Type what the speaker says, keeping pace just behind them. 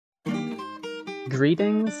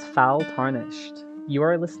Greetings, foul tarnished. You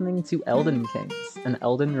are listening to Elden Kings, an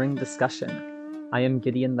Elden Ring discussion. I am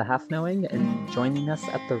Gideon the Half Knowing, and joining us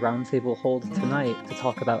at the roundtable hold tonight to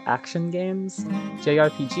talk about action games,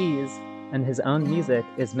 JRPGs, and his own music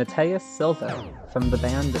is Mateus Silva from the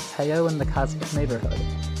band Teo and the Cosmic Neighborhood.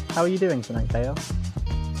 How are you doing tonight, Teo?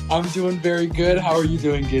 I'm doing very good. How are you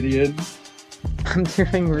doing, Gideon? I'm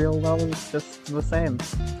doing real well, just the same.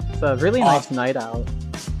 It's a really nice night out.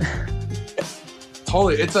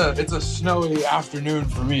 Totally, it's a snowy afternoon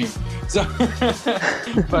for me. So,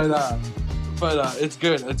 but it's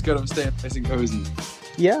good. It's good. I'm staying nice and cozy.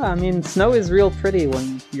 Yeah, I mean, snow is real pretty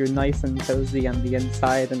when you're nice and cozy on the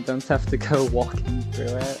inside and don't have to go walking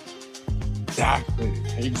through it. Exactly,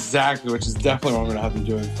 which is definitely what I'm gonna have to be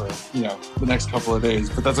doing for the next couple of days.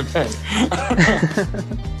 But that's okay.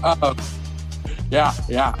 Yeah.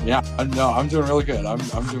 No, I'm doing really good. I'm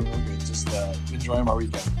doing really good. Just enjoying my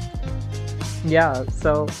weekend. Yeah,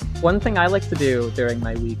 so one thing I like to do during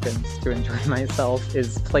my weekends to enjoy myself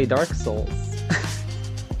is play Dark Souls.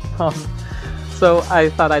 So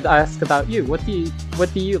I thought I'd ask about you. What do you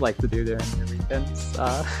like to do during your weekends?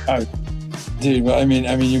 Dude, I mean,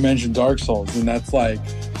 you mentioned Dark Souls, and that's like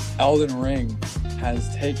Elden Ring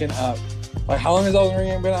has taken up. Like, how long has Elden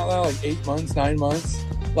Ring been out now? Like 8 months, 9 months.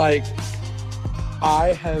 Like, I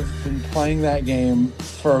have been playing that game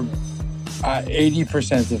for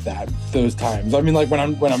 80% of those times. I mean, like when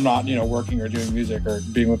I'm not working or doing music or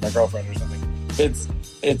being with my girlfriend or something.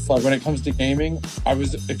 It's like when it comes to gaming, I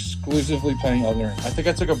was exclusively playing Elden Ring. I think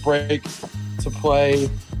I took a break to play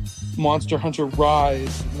Monster Hunter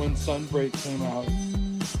Rise when Sunbreak came out,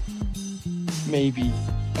 maybe,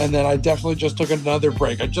 and then I definitely just took another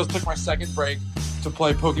break. I just took my second break to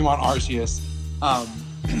play Pokemon Arceus,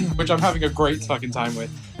 which I'm having a great fucking time with.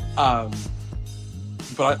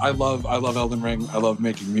 But I love Elden Ring. I love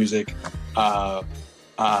making music, drawing.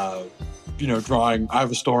 I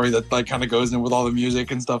have a story that like kind of goes in with all the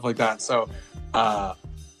music and stuff like that. So, my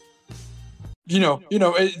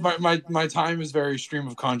time is very stream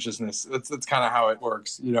of consciousness. That's kind of how it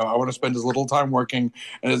works. I want to spend as little time working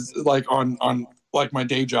as like on like my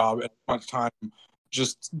day job and as much time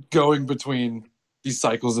just going between these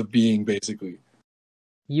cycles of being, basically.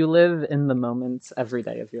 You live in the moment every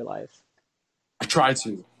day of your life. I try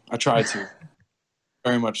to.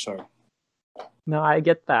 Very much so. No, I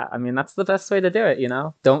get that. I mean, that's the best way to do it,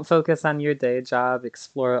 Don't focus on your day job,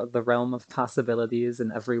 explore the realm of possibilities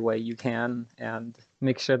in every way you can, and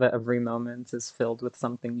make sure that every moment is filled with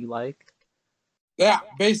something you like. Yeah,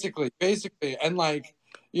 basically. And like,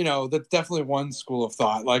 that's definitely one school of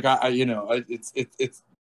thought. Like it's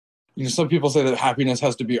some people say that happiness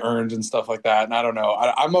has to be earned and stuff like that. And I don't know.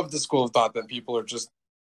 I'm of the school of thought that people are just,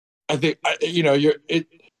 I think, you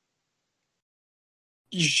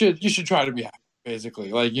should try to be happy,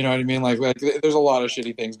 basically. Like, you know what I mean? Like there's a lot of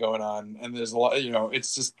shitty things going on, and there's a lot,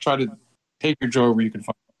 it's just try to take your joy where you can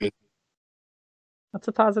find it. That's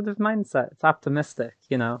a positive mindset. It's optimistic,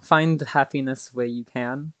 Find happiness where you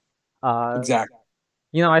can. Exactly.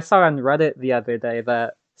 I saw on Reddit the other day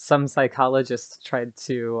that some psychologists tried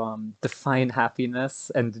to define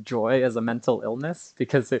happiness and joy as a mental illness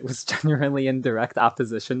because it was generally in direct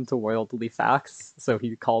opposition to worldly facts. So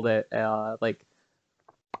he called it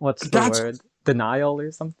what's the word? Denial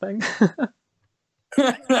or something?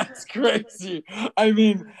 That's crazy. I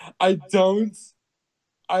mean, I don't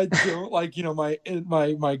like,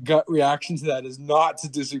 my gut reaction to that is not to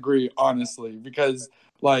disagree, honestly, because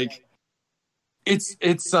like it's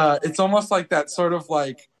almost like that sort of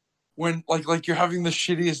like when like you're having the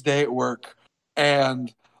shittiest day at work,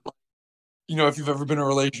 and if you've ever been in a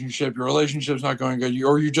relationship, your relationship's not going good,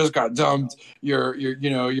 or you just got dumped, you're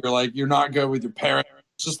like you're not good with your parents.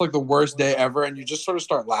 It's just like the worst day ever, and you just sort of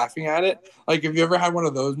start laughing at it. Like, have you ever had one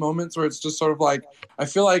of those moments where it's just sort of like, I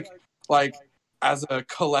feel like as a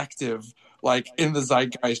collective, like in the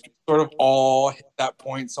zeitgeist, sort of all hit that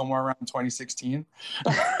point somewhere around 2016.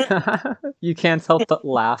 You can't help but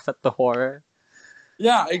laugh at the horror.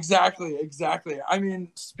 Yeah, exactly. I mean,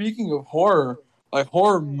 speaking of horror, like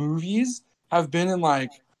horror movies have been in I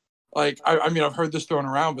mean, I've heard this thrown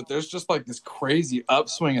around, but there's just like this crazy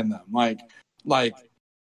upswing in them. Like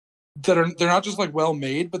they're not just like well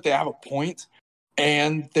made, but they have a point,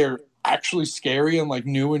 and they're actually scary in like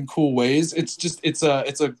new and cool ways. It's just it's a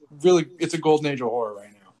golden age of horror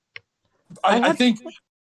right now. I think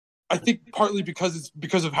partly because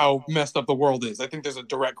of how messed up the world is. I think there's a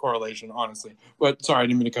direct correlation, honestly. But sorry, I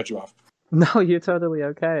didn't mean to cut you off. No, you're totally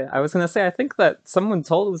okay. I was gonna say, I think that someone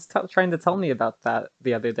trying to tell me about that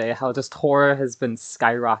the other day, how just horror has been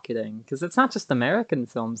skyrocketing because it's not just American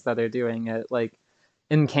films that are doing it. Like,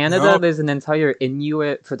 In Canada, No, there's an entire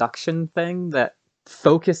Inuit production thing that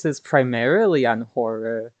focuses primarily on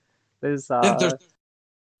horror. There's yeah, there's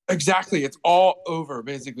exactly. It's all over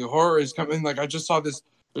basically. Horror is coming. Like I just saw this.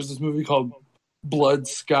 There's this movie called Blood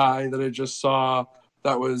Sky that I just saw.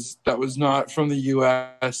 That was not from the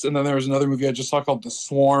U.S. And then there was another movie I just saw called The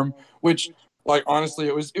Swarm, which like honestly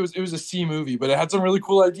it was a C movie, but it had some really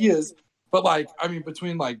cool ideas. But like I mean,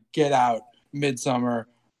 between like Get Out, Midsummer,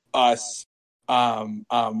 Us,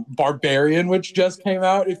 Barbarian, which just came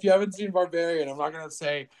out. If you haven't seen Barbarian, I'm not gonna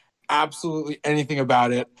say absolutely anything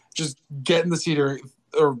about it. Just get in the theater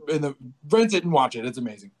or in the rent it and watch it. It's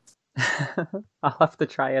amazing. I'll have to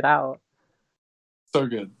try it out. So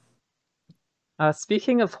good.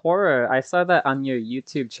 Speaking of horror, I saw that on your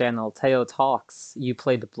YouTube channel, Teo Talks, you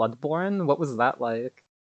played Bloodborne. What was that like?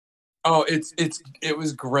 Oh, it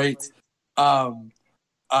was great. Um,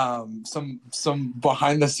 some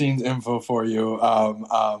behind the scenes info for you.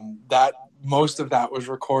 That most of that was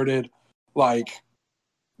recorded like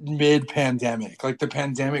mid pandemic. Like the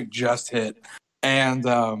pandemic just hit, and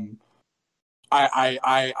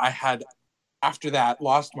I had after that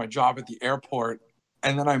lost my job at the airport,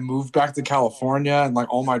 and then I moved back to California, and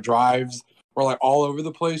like all my drives were like all over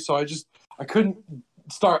the place. So I couldn't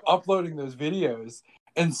start uploading those videos,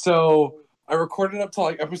 and so I recorded up to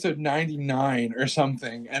like episode 99 or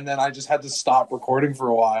something, and then I just had to stop recording for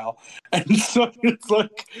a while. And so it's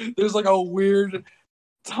like there's like a weird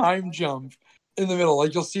time jump in the middle.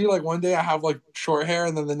 Like you'll see like one day I have like short hair,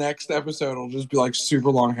 and then the next episode will just be like super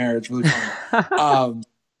long hair. It's really funny.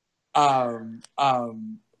 Um,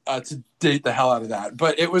 to date the hell out of that.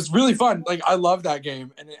 But it was really fun. Like I love that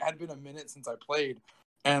game, and it had been a minute since I played.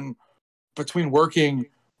 And between working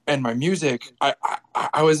and my music,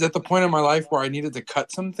 I was at the point in my life where I needed to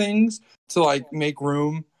cut some things to like make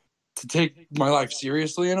room to take my life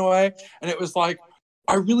seriously in a way. And it was like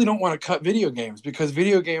I really don't want to cut video games because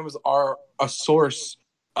video games are a source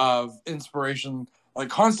of inspiration like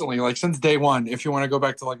constantly, like since day one. If you want to go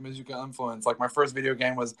back to like musical influence, like my first video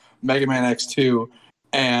game was Mega Man X2,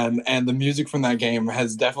 and the music from that game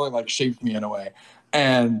has definitely like shaped me in a way.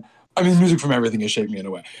 And I mean, music from everything has shaped me in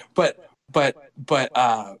a way. But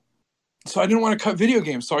so I didn't want to cut video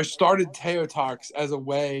games, so I started Teo Talks as a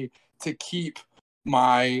way to keep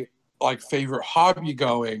my like favorite hobby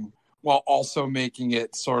going while also making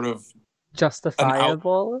it sort of an out.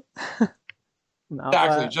 Justifiable? An Exactly,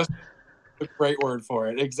 outlet? just a great word for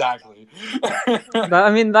it. Exactly.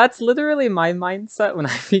 I mean, that's literally my mindset when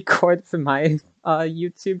I record for my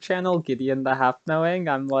YouTube channel, Gideon the Half Knowing.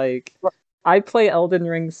 I'm like, I play Elden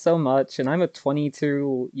Ring so much, and I'm a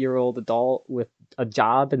 22-year-old adult with a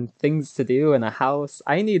job and things to do and a house.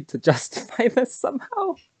 I need to justify this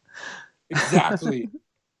somehow. Exactly.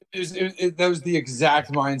 That was the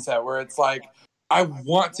exact mindset where it's like, I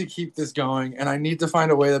want to keep this going, and I need to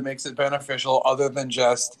find a way that makes it beneficial other than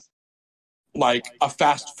just like a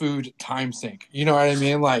fast food time sink. You know what I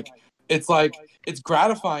mean? Like it's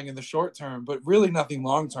gratifying in the short term, but really nothing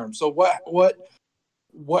long term. So what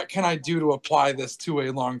can I do to apply this to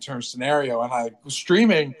a long term scenario? And I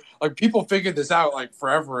streaming, like people figured this out like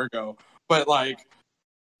forever ago, but like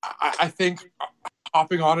I think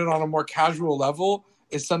hopping on it on a more casual level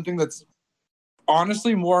is something that's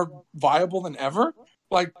honestly more viable than ever.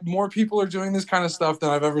 Like more people are doing this kind of stuff than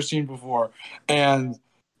I've ever seen before, and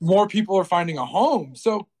more people are finding a home.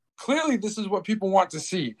 So clearly, this is what people want to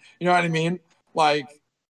see. You know what I mean? Like,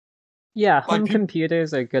 Yeah, like home people.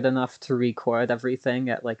 computers are good enough to record everything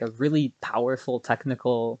at like a really powerful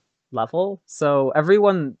technical level. So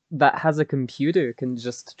everyone that has a computer can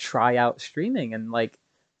just try out streaming and like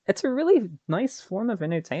it's a really nice form of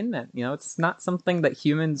entertainment. You know, it's not something that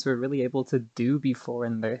humans were really able to do before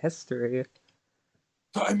in their history.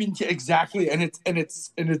 So, I mean, yeah, exactly, and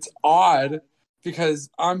it's odd because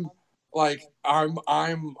I'm of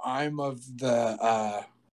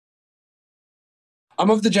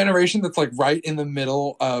the generation that's like right in the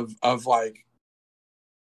middle of like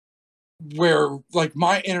where like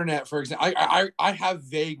my internet, for example, I have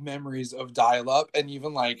vague memories of dial up and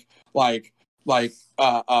even like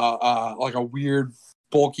a weird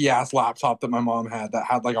bulky ass laptop that my mom had that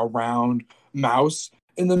had like a round mouse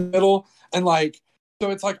in the middle, and like so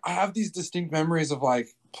it's like I have these distinct memories of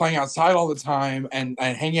like playing outside all the time and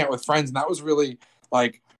hanging out with friends, and that was really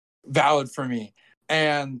like valid for me.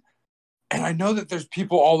 And I know that there's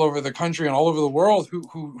people all over the country and all over the world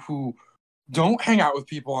who don't hang out with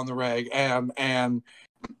people on the reg, and I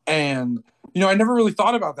never really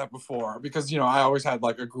thought about that before because I always had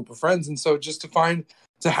like a group of friends, and so just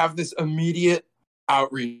to have this immediate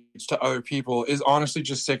outreach to other people is honestly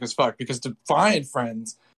just sick as fuck, because to find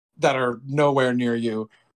friends that are nowhere near you.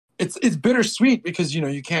 It's bittersweet because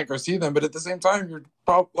you can't go see them, but at the same time you're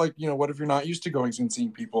probably like, what if you're not used to going and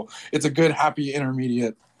seeing people? It's a good happy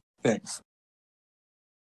intermediate thing.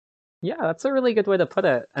 Yeah, that's a really good way to put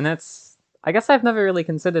it. And I guess I've never really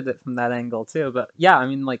considered it from that angle too. But yeah, I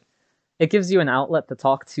mean, like, it gives you an outlet to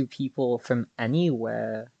talk to people from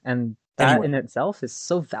anywhere. And that Anyway, in itself is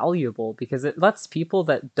so valuable because it lets people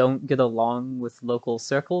that don't get along with local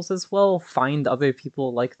circles as well find other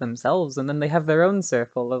people like themselves. And then they have their own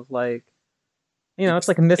circle of like, it's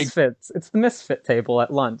like misfits. It's the misfit table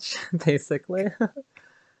at lunch, basically.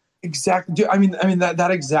 exactly. I mean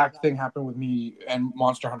that exact thing happened with me and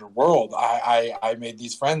Monster Hunter World. I made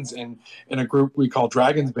these friends in a group we call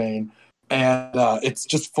Dragon's Bane, and it's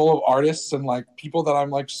just full of artists and like people that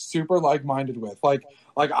I'm like super like minded with. Like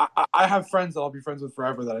I have friends that I'll be friends with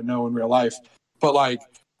forever that I know in real life, but like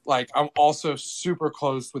I'm also super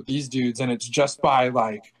close with these dudes, and it's just by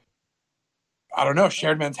like, I don't know,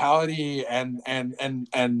 shared mentality and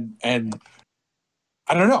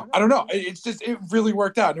I don't know. I don't know. It's just, it really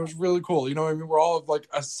worked out. And it was really cool. You know what I mean? We're all of like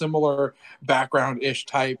a similar background ish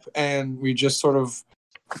type, and we just sort of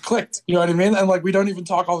clicked. You know what I mean? And like, we don't even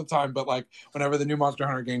talk all the time, but like, whenever the new Monster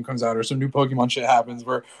Hunter game comes out or some new Pokemon shit happens,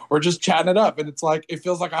 we're just chatting it up, and it's like, it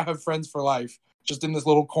feels like I have friends for life just in this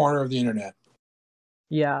little corner of the internet.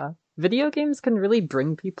 Yeah. Video games can really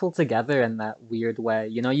bring people together in that weird way.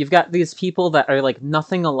 You've got these people that are like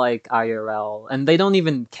nothing alike IRL, and they don't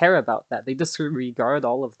even care about that. They disregard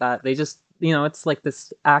all of that. They just, it's like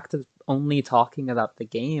this act of only talking about the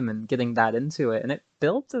game and getting that into it. And it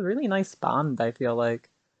builds a really nice bond, I feel like.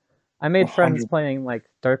 I made friends 100. playing like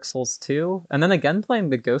Dark Souls 2, and then again playing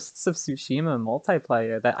the Ghosts of Tsushima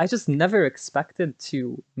multiplayer that I just never expected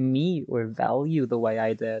to meet or value the way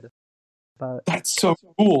I did. But That's so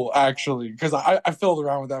cool, actually, because I fiddled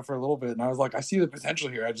around with that for a little bit, and I was like, I see the potential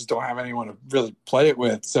here. I just don't have anyone to really play it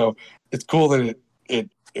with. So it's cool that it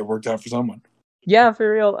worked out for someone. yeah,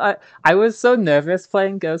 for real. I was so nervous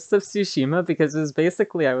playing Ghosts of Tsushima because it was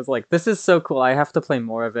basically I was like, this is so cool. I have to play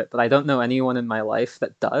more of it, but I don't know anyone in my life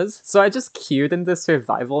that does. So I just queued into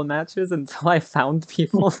survival matches until I found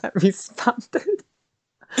people that responded.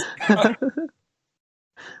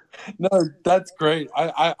 No, that's great.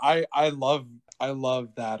 I love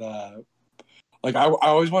that. Like I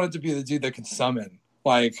always wanted to be the dude that could summon.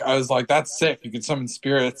 Like I was like, that's sick. You can summon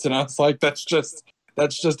spirits, and I was like, that's just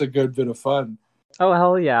a good bit of fun. Oh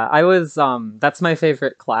hell yeah. I was that's my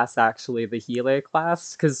favorite class actually, the healer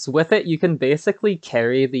class, cuz with it you can basically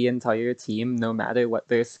carry the entire team no matter what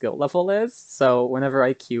their skill level is. So whenever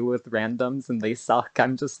I queue with randoms and they suck,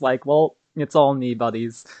 I'm just like, well, it's all me,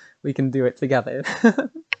 buddies. We can do it together.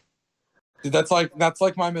 Dude, that's like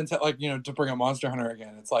my mental. Like, to bring up Monster Hunter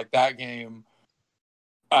again, it's like that game.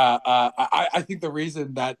 I think the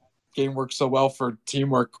reason that game works so well for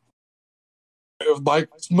teamwork, like,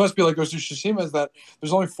 must be like Ghost of Tsushima, is that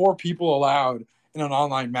there's only 4 people allowed in an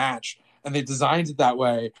online match, and they designed it that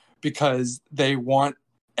way because they want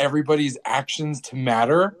everybody's actions to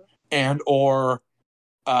matter and or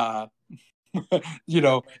uh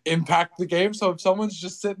impact the game. So if someone's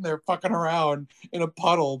just sitting there fucking around in a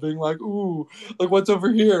puddle being like, ooh, like, what's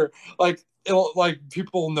over here, like, it'll, like,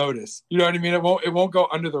 people will notice. You know what I mean? It won't go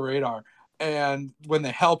under the radar, and when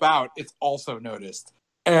they help out, it's also noticed.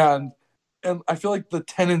 And I feel like the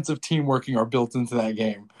tenets of team working are built into that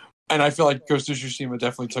game, and I feel like Ghost of Tsushima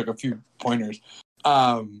definitely took a few pointers.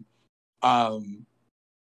 um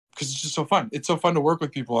because it's just so fun. It's so fun to work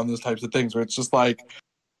with people on those types of things where it's just like,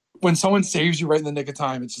 when someone saves you right in the nick of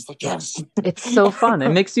time, it's just like, yes. It's so fun. It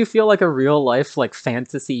makes you feel like a real life like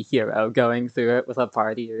fantasy hero going through it with a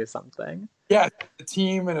party or something. Yeah, a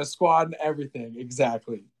team and a squad and everything.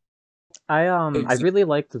 Exactly. I Exactly. really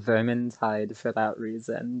liked Vermintide for that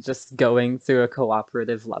reason. Just going through a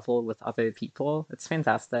cooperative level with other people. It's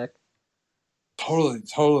fantastic. Totally,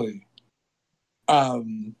 totally.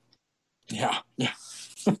 Um, yeah, yeah.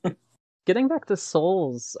 Getting back to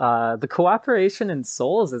Souls, the cooperation in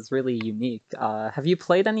Souls is really unique. Have you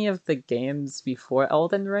played any of the games before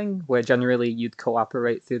Elden Ring, where generally you'd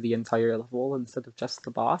cooperate through the entire level instead of just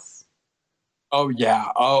the boss? Oh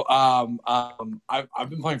yeah. Oh, I've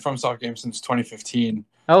been playing FromSoft games since 2015.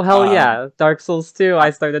 Oh hell Um, yeah, Dark Souls 2.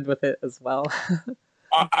 I started with it as well.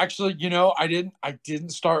 Actually, I didn't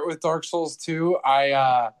start with Dark Souls 2.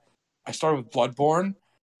 I started with Bloodborne.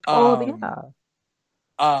 Oh Um, yeah.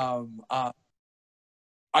 um,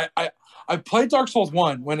 I, I I played Dark Souls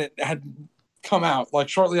 1 when it had come out, like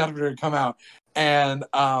shortly after it had come out, and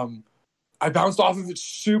I bounced off of it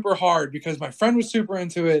super hard because my friend was super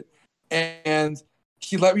into it, and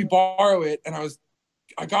he let me borrow it, and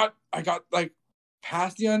I got like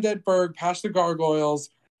past the Undead Burg, past the gargoyles,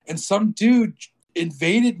 and some dude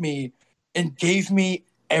invaded me and gave me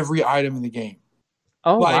every item in the game.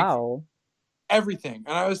 Oh, Like, wow. everything.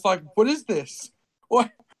 And I was like, what is this?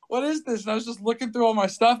 What is this? And I was just looking through all my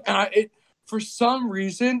stuff, and for some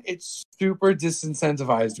reason it super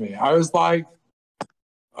disincentivized me. I was like,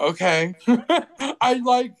 okay. I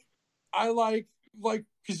like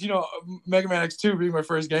because Mega Man X2 being my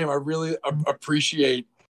first game, I really appreciate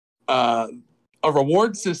a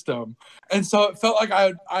reward system, and so it felt like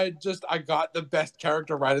I got the best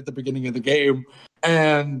character right at the beginning of the game,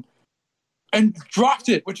 and dropped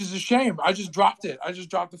it, which is a shame. I just dropped it. I just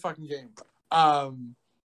dropped the fucking game. Um,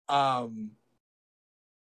 um,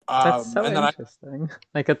 That's so and then interesting.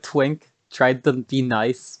 Like a twink tried to be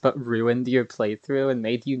nice but ruined your playthrough and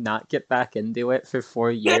made you not get back into it for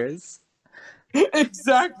 4 years.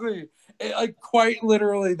 exactly, like quite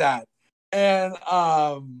literally that, and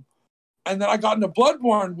then I got into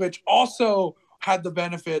Bloodborne, which also had the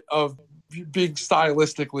benefit of being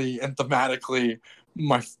stylistically and thematically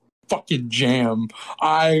my fucking jam.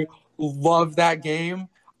 I love that game.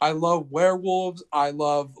 I love werewolves. I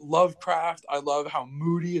love Lovecraft. I love how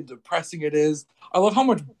moody and depressing it is. I love how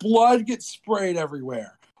much blood gets sprayed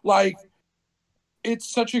everywhere. Like, it's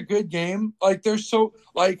such a good game. Like, there's so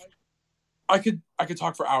like I could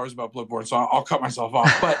talk for hours about Bloodborne, so I'll cut myself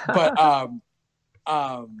off.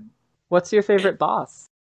 Um What's your favorite boss?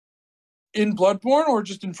 in Bloodborne or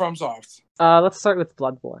just in FromSoft? Let's start with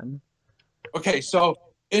Bloodborne. Okay, so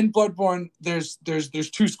in Bloodborne, there's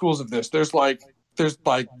two schools of this. There's like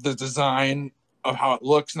the design of how it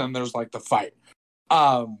looks, and then there's like the fight.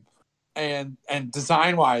 And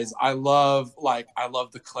design wise, I love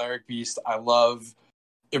the cleric beast. I love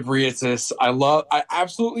Ebrietas. I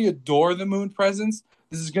absolutely adore the moon presence.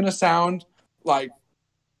 This is gonna sound like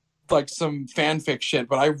some fanfic shit,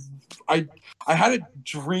 but I had a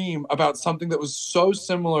dream about something that was so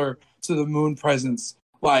similar to the moon presence,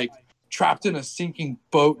 like trapped in a sinking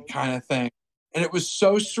boat kind of thing. And it was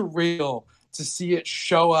so surreal to see it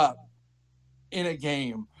show up in a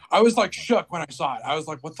game. I was like shook when I saw it. I was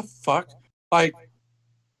like, what the fuck? Like,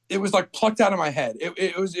 it was like plucked out of my head.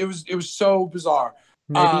 It was so bizarre.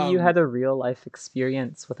 Maybe you had a real life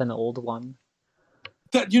experience with an old one.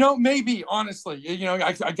 That, maybe, honestly,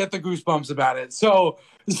 I get the goosebumps about it. So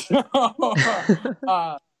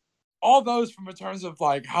all those from in terms of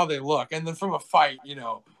like how they look, and then from a fight,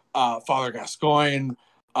 Father Gascoigne,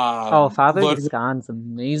 Oh, Father Ludwig, Gascon's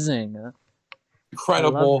amazing. I love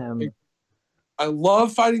incredible. him. I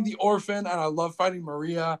love fighting the orphan, and I love fighting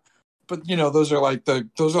Maria, but those are like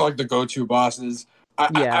the go-to bosses. I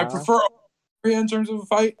Yeah. prefer Maria in terms of a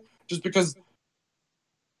fight, just because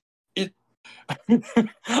it.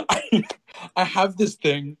 I have this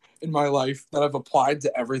thing in my life that I've applied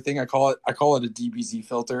to everything. I call it a DBZ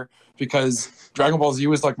filter, because Dragon Ball Z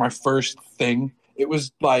was like my first thing. It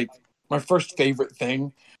was like my first favorite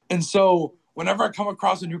thing. And so whenever I come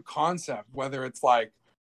across a new concept, whether it's like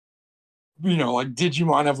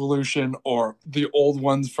Digimon Evolution or the old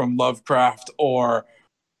ones from Lovecraft or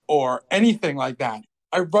anything like that,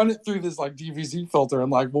 I run it through this like DBZ filter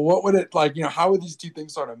and like, well, what would it like, how would these two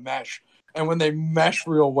things sort of mesh? And when they mesh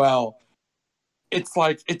real well, it's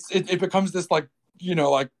like it becomes this like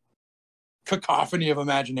cacophony of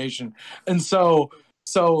imagination. And so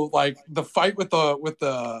like the fight with the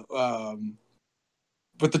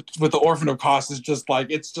Orphan of Kos is just like,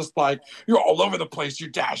 it's just like you're all over the place, you're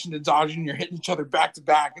dashing and dodging, you're hitting each other back to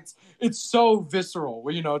back. It's so visceral.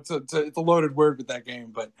 It's a loaded word with that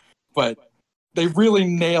game, but they really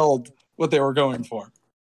nailed what they were going for.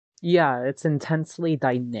 Yeah, it's intensely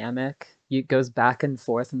dynamic. It goes back and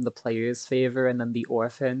forth in the player's favor, and then the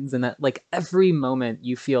orphans, and at like every moment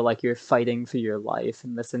you feel like you're fighting for your life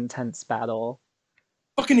in this intense battle.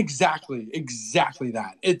 Fucking exactly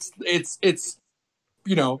that. It's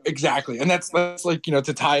exactly, and that's like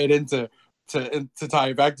to tie it into to tie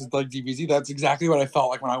it back to like DBZ. That's exactly what I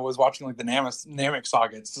felt like when I was watching like the Namek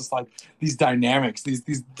saga. It's just like these dynamics, these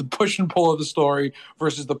the push and pull of the story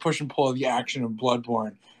versus the push and pull of the action of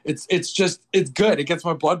Bloodborne. It's good. It gets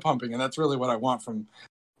my blood pumping, and that's really what I want from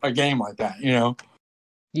a game like that.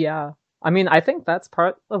 Yeah. I mean, I think that's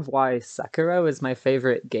part of why Sekiro is my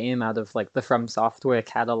favorite game out of like the From Software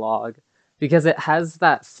catalog, because it has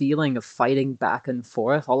that feeling of fighting back and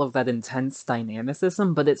forth, all of that intense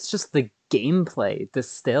dynamicism, but it's just the gameplay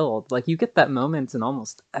distilled. Like you get that moment in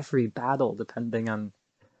almost every battle, depending on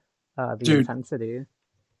the intensity.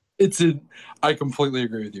 I completely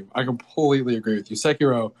agree with you.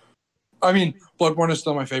 Sekiro. I mean, Bloodborne is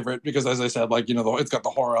still my favorite because, as I said, like it's got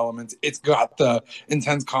the horror elements, it's got the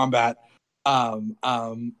intense combat. And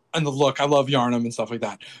the look. I love Yarnum and stuff like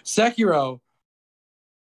that. Sekiro,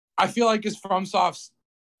 I feel like is FromSoft's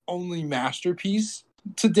only masterpiece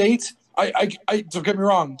to date. I don't get me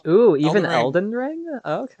wrong. Ooh, even Elden Ring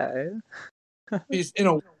Elden Ring? Okay. piece in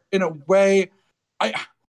a way, I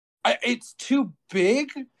it's too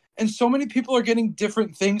big, and so many people are getting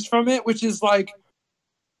different things from it, which is like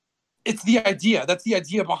it's the idea. That's the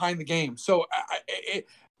idea behind the game. So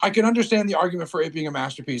I can understand the argument for it being a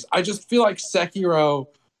masterpiece. I just feel like Sekiro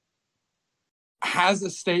has a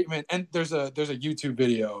statement, and there's a YouTube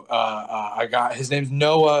video. I got his name's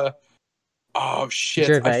Noah. Oh shit,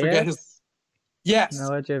 I forget his. Gervais? Yes,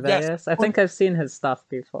 Noah yes. Gervais? I think I've seen his stuff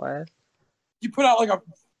before. You put out like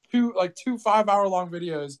two 5-hour long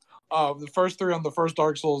videos of the first three on the first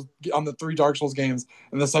Dark Souls on the 3 Dark Souls games,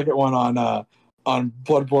 and the second one on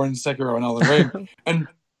Bloodborne, Sekiro, and Elden Ring. And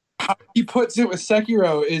how he puts it with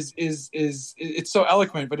Sekiro is it's so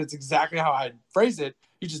eloquent, but it's exactly how I phrase it.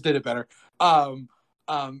 He just did it better.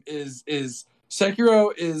 Is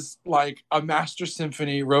Sekiro is like a master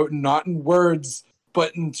symphony wrote not in words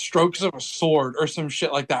but in strokes of a sword or some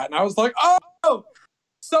shit like that. And I was like, oh,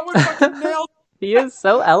 someone fucking nailed it. He is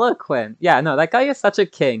so eloquent. Yeah, no, that guy is such a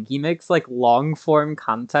king. He makes like long form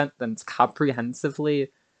content that's comprehensively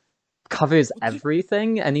covers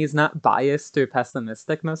everything, and he's not biased or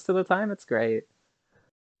pessimistic most of the time. It's great.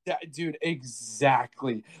 Yeah, dude,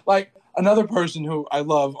 exactly. Like another person who I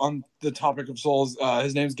love on the topic of Souls,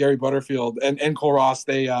 his name's Gary Butterfield and Cole Ross.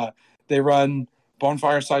 They run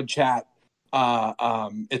Bonfireside Chat.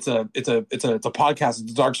 It's a podcast.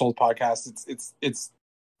 It's a Dark Souls podcast. It's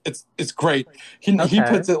great. He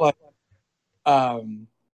puts it like, oh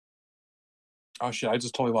shit, I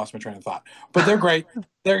just totally lost my train of thought. But they're great.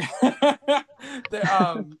 They're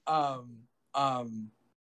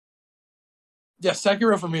yeah,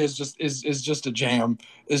 Sekiro for me is just a jam.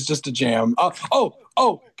 Is just a jam.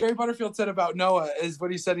 Gary Butterfield said about Noah is what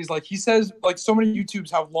he said. He says like so many YouTubes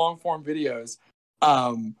have long form videos,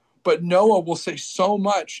 but Noah will say so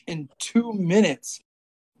much in 2 minutes,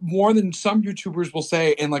 more than some YouTubers will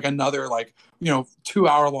say in like another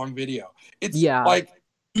 2-hour long video. It's like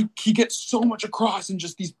he gets so much across in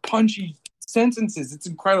just these punchy sentences. It's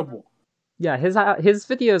incredible. Yeah, his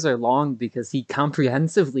videos are long because he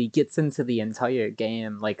comprehensively gets into the entire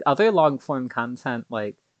game. Like other long form content,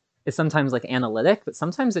 like is sometimes like analytic, but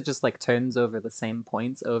sometimes it just like turns over the same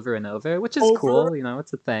points over and over, which is cool. You know,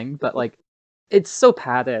 it's a thing. But like, it's so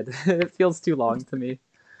padded. It feels too long to me.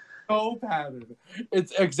 So padded.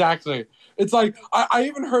 It's exactly. It's like I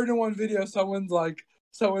even heard in one video someone's like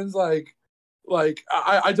I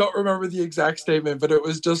don't remember the exact statement, but it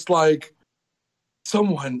was just like.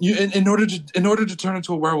 Someone, in order to turn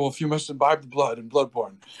into a werewolf, you must imbibe the blood in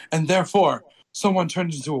Bloodborne, and therefore, someone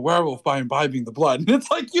turns into a werewolf by imbibing the blood. And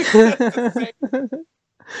it's like you.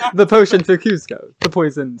 The potion for Cusco, the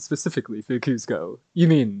poison specifically for Cusco. You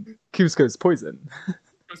mean Cusco's poison?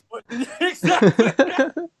 Exactly.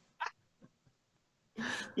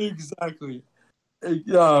 Exactly.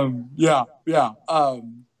 Yeah.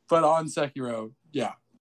 But on Sekiro, yeah,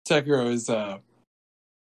 Sekiro is a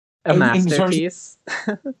masterpiece.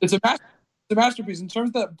 It's a masterpiece in terms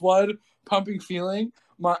of that blood pumping feeling.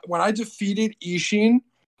 When I defeated Ishin,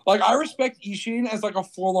 like I respect Ishin as like a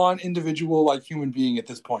full on individual, like human being at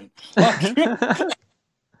this point. Like,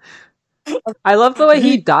 I love the way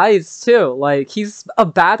he dies too. Like he's a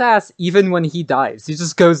badass even when he dies. He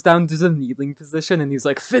just goes down to the kneeling position and he's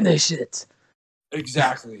like, "Finish it."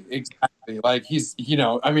 Exactly. Like he's,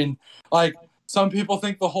 I mean, like some people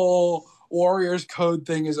think the whole Warriors Code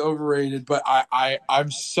thing is overrated, but I'm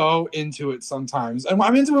so into it sometimes, and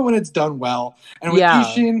I'm into it when it's done well. And with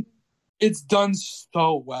Ishin, it's done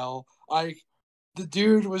so well. Like the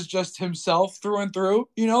dude was just himself through and through,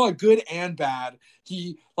 like good and bad.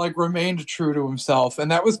 He like remained true to himself, and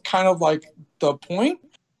that was kind of like the point.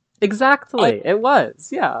 Exactly, it was.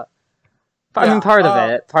 Yeah. I mean, part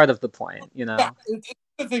of it, part of the point, Yeah, it's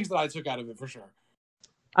the things that I took out of it for sure.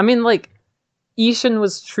 I mean, like. Ishin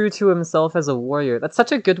was true to himself as a warrior. That's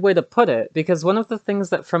such a good way to put it, because one of the things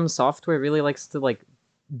that From Software really likes to like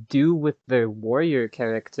do with their warrior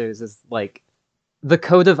characters is like the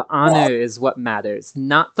code of honor is what matters,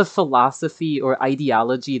 not the philosophy or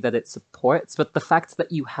ideology that it supports, but the fact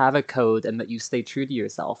that you have a code and that you stay true to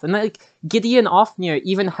yourself. And like Gideon Ofnir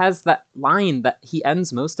even has that line that he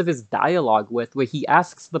ends most of his dialogue with, where he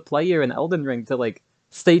asks the player in Elden Ring to like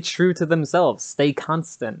stay true to themselves, stay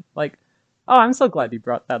constant. Like, oh, I'm so glad you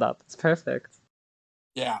brought that up. It's perfect.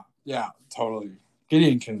 Yeah, totally.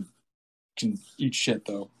 Gideon can eat shit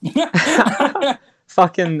though.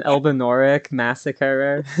 Fucking Elbenoric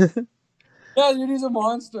massacre. Yeah, dude, he's a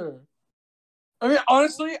monster. I mean,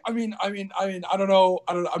 honestly, I don't know.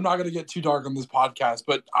 I'm not gonna get too dark on this podcast,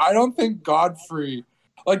 but I don't think Godfrey,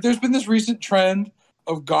 like, there's been this recent trend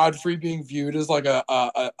of Godfrey being viewed as like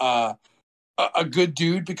a good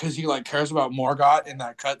dude because he like cares about Morgoth in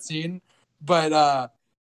that cutscene. But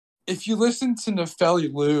if you listen to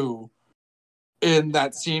Nefeli Lou in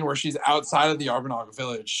that scene where she's outside of the Arbanog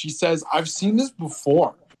village, she says, "I've seen this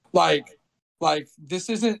before. Like, this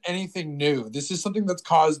isn't anything new. This is something that's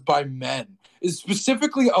caused by men." Is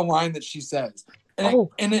specifically a line that she says,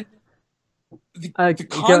 Oh, and it the the go.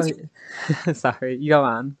 concept. Sorry, you go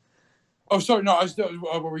on. Oh, sorry, no,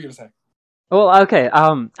 what were you gonna say? Well, okay.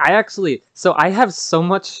 So I have so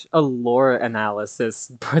much a lore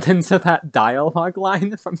analysis put into that dialogue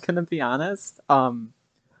line. If I'm gonna be honest,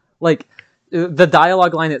 like the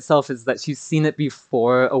dialogue line itself is that she's seen it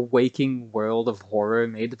before, a waking world of horror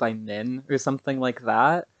made by men or something like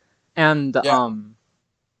that, and Yeah,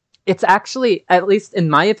 it's actually, at least in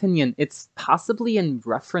my opinion, it's possibly in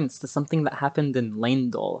reference to something that happened in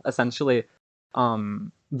Leyndell. Essentially,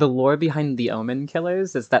 the lore behind the Omen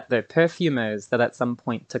Killers is that they're perfumers that at some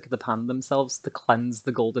point took it upon themselves to cleanse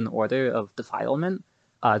the Golden Order of defilement.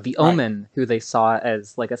 The right. Omen, who they saw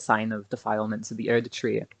as like a sign of defilement to the Erd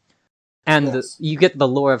Tree. And Yes, you get the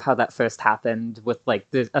lore of how that first happened with like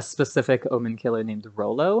a specific Omen Killer named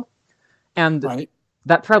Rollo. And right.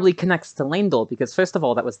 that probably connects to Leyndell because, first of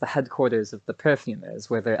all, that was the headquarters of the perfumers,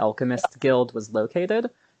 where their alchemist guild was located.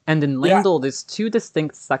 And in Yeah, Leyndell, there's two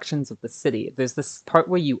distinct sections of the city. There's this part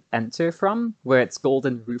where you enter from, where it's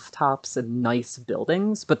golden rooftops and nice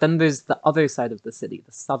buildings, but then there's the other side of the city,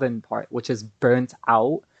 the southern part, which is burnt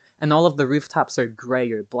out, and all of the rooftops are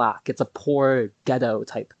gray or black. It's a poor ghetto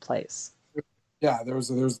type place. yeah. There was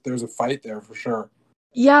a fight there for sure.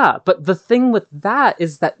 Yeah, but the thing with that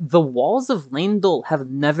is that the walls of Leyndell have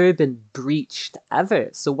never been breached ever.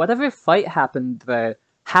 So whatever fight happened there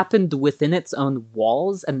happened within its own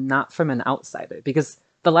walls and not from an outsider. Because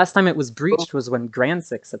the last time it was breached was when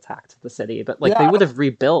Gransix attacked the city, but like they Yeah, would have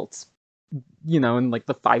rebuilt, in like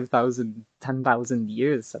the 5,000, 10,000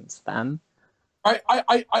 years since then.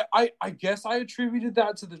 I guess I attributed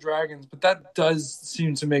that to the dragons, but that does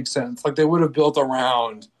seem to make sense. Like they would have built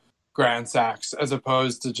around Grand Sax as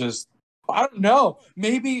opposed to just, I don't know.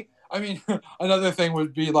 Maybe, I mean, another thing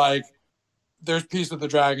would be like there's peace with the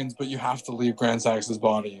dragons, but you have to leave Grand Sax's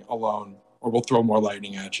body alone, or we'll throw more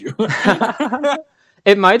lightning at you.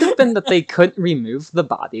 It might have been that they couldn't remove the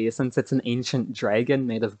body since it's an ancient dragon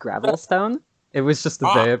made of gravelstone. It was just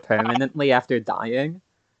ah, there permanently after dying,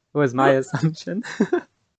 was my assumption.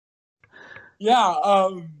 yeah.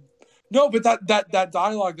 No, but that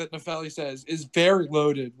dialogue that Nefeli says is very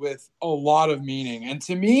loaded with a lot of meaning, and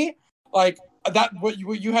to me, like that, what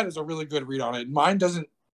you had is a really good read on it. Mine doesn't.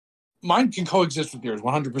 Mine can coexist with yours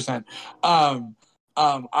 100%.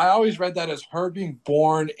 I always read that as her being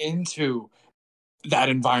born into that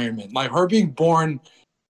environment, like her being born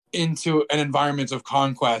into an environment of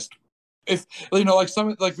conquest. If like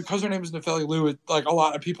some like because her name is Nefeli Lou, like a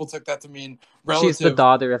lot of people took that to mean She's the relative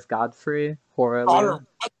daughter of Godfrey, Horaloo. daughter.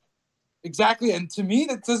 Exactly, and to me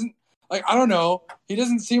that doesn't like I don't know. He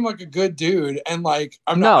doesn't seem like a good dude, and like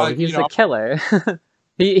I'm not No, like he's a killer.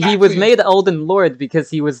 He was exactly made Elden Lord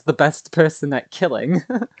because he was the best person at killing.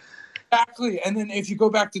 exactly. And then if you go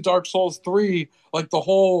back to Dark Souls 3, like the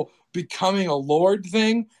whole becoming a lord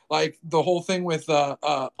thing, like the whole thing with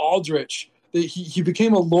Aldrich, that he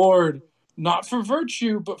became a lord not for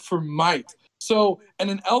virtue but for might. So, and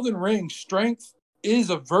in Elden Ring, strength is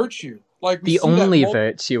a virtue. Like we The see that only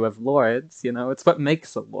virtue of lords, it's what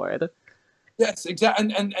makes a lord. yes,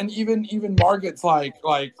 exactly. And even Margaret's like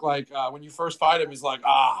when you first fight him, he's like,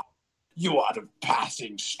 you are the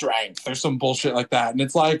passing strength. There's some bullshit like that, and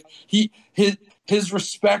it's like his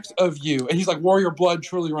respect of you, and he's like warrior blood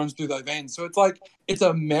truly runs through thy veins. So it's like it's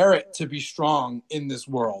a merit to be strong in this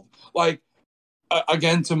world. Like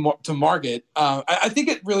again to Margaret, I think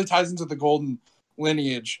it really ties into the golden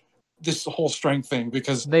lineage, this whole strength thing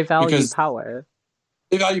They value because power.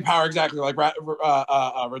 they value power exactly like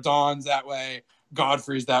Radon's that way,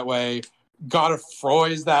 Godfrey's that way,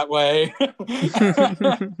 Godfroy's that way.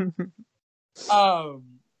 um,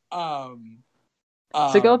 um,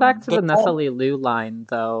 To go back to the the Nephili Lu line,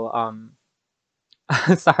 though,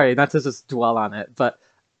 sorry, not to just dwell on it, but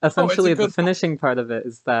oh, it's a essentially the good finishing part of it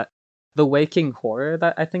is that the waking horror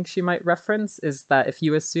that I think she might reference is that if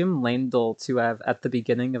you assume Leyndell to have, at the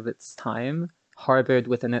beginning of its time, harbored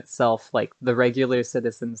within itself like the regular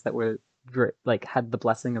citizens that were like had the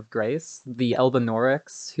blessing of grace, the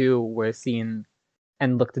Elbenorics who were seen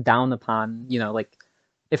and looked down upon, like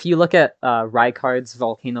if you look at Rykard's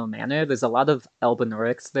Volcano Manor, there's a lot of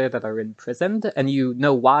Elbenorics there that are imprisoned, and you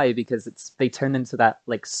know why, because they turn into that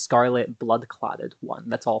like scarlet blood-clotted one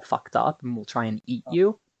that's all fucked up and will try and eat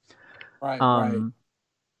you. Right, right. Um,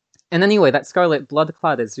 and anyway, that scarlet blood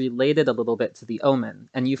clot is related a little bit to the omen,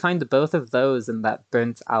 and you find both of those in that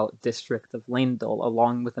burnt out district of Lanedal,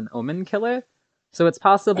 along with an omen killer. So it's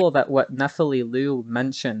possible that what Nephili Lu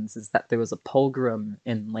mentions is that there was a pogrom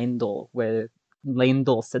in Lanedal where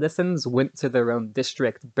Lanedal citizens went to their own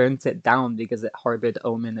district, burnt it down because it harbored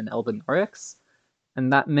omen and Elbenorics.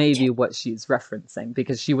 And that may be what she's referencing,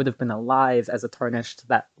 because she would have been alive as a tarnished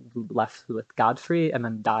that left with Godfrey and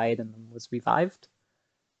then died and then was revived.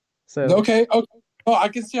 So Okay, okay. Oh, I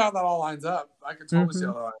can see how that all lines up. I can totally see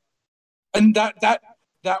mm-hmm. how that lines up. And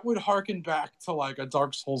that would harken back to like a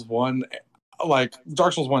Dark Souls 1, like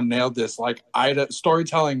Dark Souls 1 nailed this, like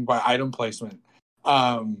storytelling by item placement.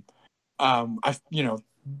 I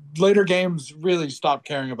later games really stopped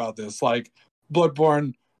caring about this. Like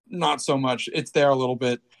Bloodborne, not so much. It's there a little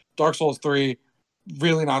bit. Dark Souls 3,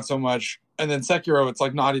 really not so much. And then Sekiro, it's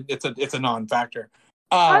like not. It's a non-factor.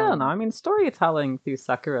 I don't know. I mean, storytelling through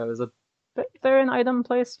Sekiro is a bit there in item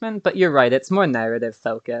placement, but you're right. It's more narrative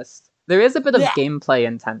focused. There is a bit of Yeah, gameplay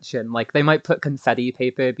intention. Like they might put confetti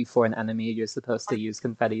paper before an enemy you're supposed to use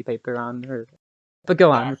confetti paper on. But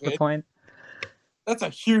go on with the exactly. point. That's a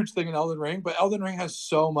huge thing in Elden Ring, but Elden Ring has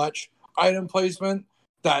so much item placement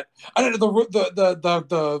that I don't know,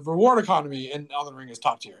 the reward economy in Elden Ring is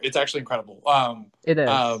top tier. It's actually incredible. It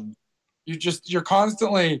is. You're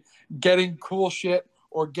constantly getting cool shit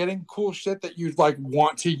or getting cool shit that you'd like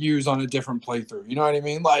want to use on a different playthrough. You know what I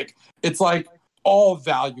mean? Like it's like all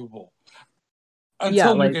valuable Yeah,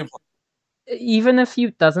 until new like gameplay. even if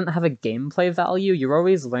you doesn't have a gameplay value, you're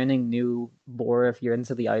always learning new lore if you're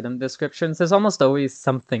into the item descriptions. There's almost always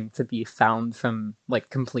something to be found from like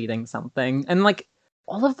completing something. And like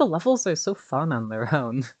all of the levels are so fun on their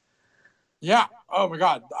own. Yeah. Oh my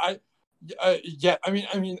god. Yeah. I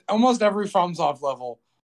mean, almost every FromSoft level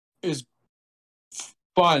is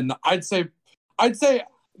fun. I'd say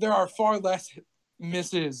there are far less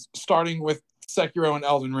misses starting with Sekiro and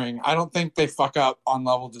Elden Ring. I don't think they fuck up on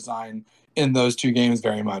level design in those two games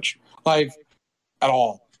very much, like at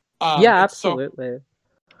all. Yeah, It's so absolutely.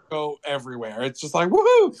 go everywhere. It's just like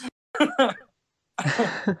woohoo.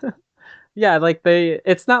 Yeah, like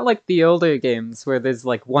it's not like the older games where there's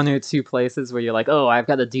like one or two places where you're like, oh, I've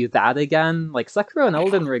got to do that again. Like Sekiro and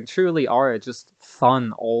Elden Ring truly are just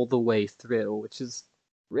fun all the way through, which is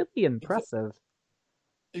really impressive.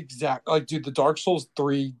 Exactly. Like, dude, the Dark Souls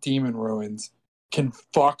 3 Demon Ruins can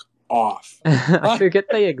fuck off. I Like, forget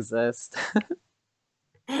they exist.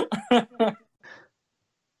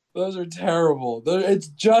 those are terrible.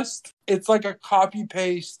 It's like a copy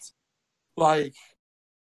paste, like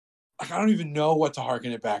I don't even know what to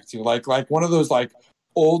harken it back to. Like one of those like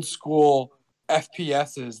old school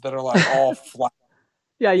FPSs that are like all flat.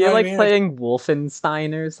 Yeah, You know you're what I like mean? It's playing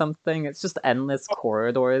Wolfenstein or something. It's just endless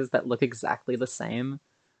corridors that look exactly the same.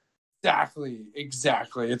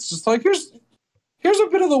 exactly. It's just like here's a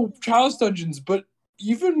bit of the Chalice Dungeons, but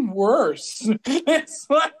even worse. It's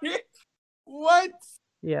like what?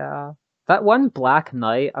 Yeah. That one Black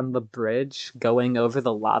Knight on the bridge going over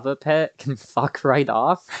the lava pit can fuck right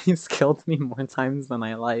off. He's killed me more times than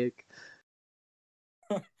I like.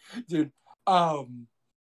 Dude,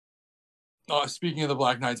 speaking of the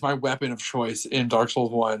Black Knights, my weapon of choice in Dark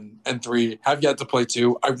Souls 1 and 3 have yet to play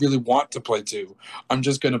 2. I really want to play 2. I'm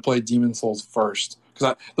just going to play Demon Souls first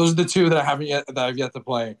because those are the two that I've yet to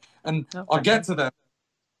play, and Okay. I'll get to them.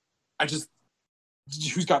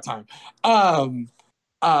 Who's got time? Um,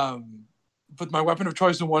 but my weapon of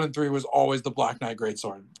choice in 1 and 3 was always the Black Knight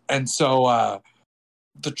Greatsword, and so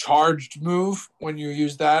the charged move when you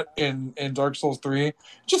use that in Dark Souls 3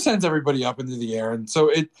 just sends everybody up into the air, and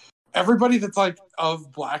so everybody that's like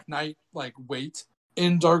of Black Knight like weight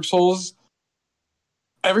in Dark Souls,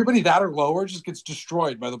 everybody that or lower just gets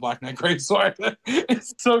destroyed by the Black Knight Greatsword.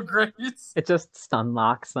 It's so great. It just stun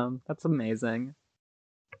locks them. That's amazing.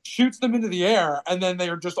 Shoots them into the air, and then they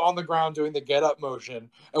are just on the ground doing the get up motion,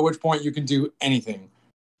 at which point you can do anything.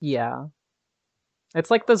 Yeah. It's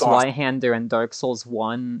like the It's awesome. Zweihander in Dark Souls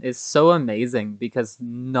 1 is so amazing because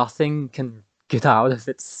nothing can get out of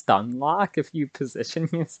its stun lock if you position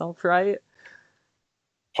yourself right.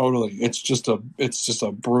 Totally. It's just a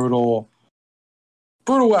brutal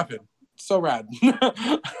weapon. So rad.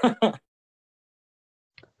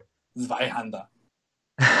 Zweihander.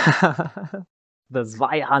 The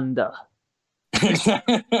Zweihander.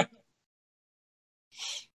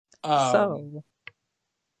 So,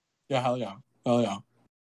 Yeah, hell yeah. Hell yeah.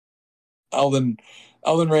 Elden,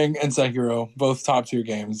 Elden Ring and Sekiro, both top tier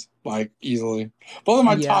games, like easily. Both of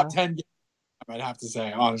my top Yeah. 10 games, I'd have to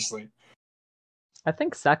say, honestly. I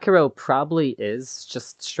think Sekiro probably is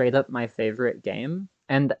just straight up my favorite game,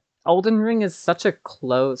 and Elden Ring is such a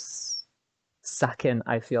close second,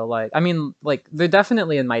 I feel like. I mean, like, they're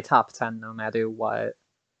definitely in my top 10 no matter what.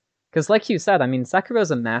 Because, like you said, I mean,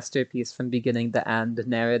 Sekiro's a masterpiece from beginning to end,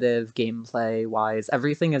 narrative, gameplay wise.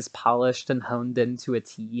 Everything is polished and honed into a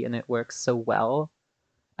T, and it works so well.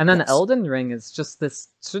 And then Yes. Elden Ring is just this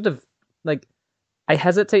sort of like I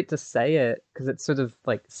hesitate to say it because it's sort of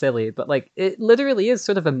like silly, but like it literally is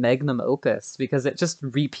sort of a magnum opus because it just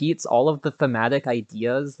repeats all of the thematic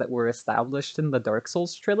ideas that were established in the Dark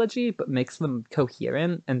Souls trilogy, but makes them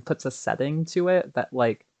coherent and puts a setting to it that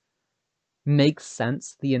like makes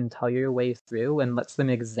sense the entire way through and lets them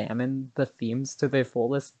examine the themes to their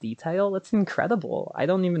fullest detail. It's incredible. I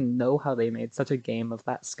don't even know how they made such a game of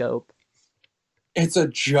that scope. It's a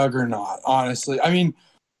juggernaut, honestly. I mean,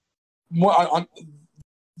 on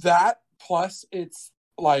that plus its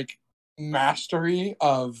like mastery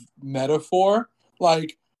of metaphor,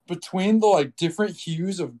 like between the like different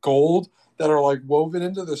hues of gold that are like woven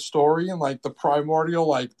into the story and like the primordial,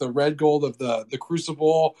 like the red gold of the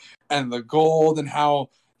crucible and the gold and how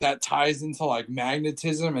that ties into like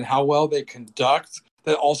magnetism and how well they conduct,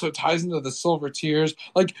 that also ties into the silver tears,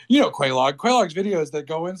 like Quaylog's videos that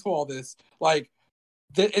go into all this, like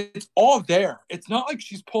it's all there. It's not like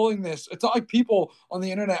she's pulling this. It's not like people on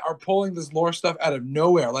the internet are pulling this lore stuff out of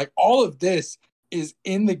nowhere. Like all of this is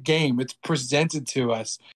in the game. It's presented to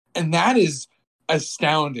us, and that is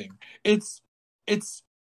astounding. It's it's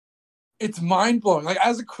mind blowing. Like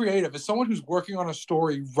as a creative, as someone who's working on a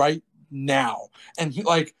story right now, and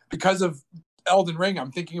like because of Elden Ring,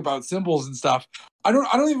 I'm thinking about symbols and stuff. I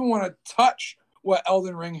don't even want to touch what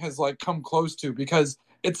Elden Ring has like come close to, because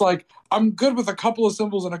it's like I'm good with a couple of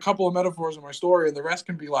symbols and a couple of metaphors in my story, and the rest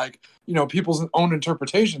can be like, people's own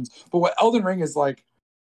interpretations. But what Elden Ring is like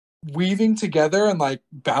weaving together and like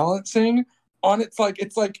balancing on, it's like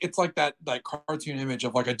that like cartoon image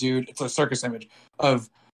of like a dude. It's a circus image of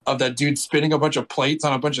that dude spinning a bunch of plates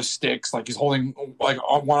on a bunch of sticks, like he's holding like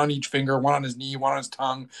one on each finger, one on his knee, one on his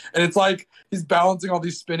tongue, and it's like he's balancing all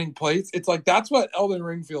these spinning plates. It's like that's what Elden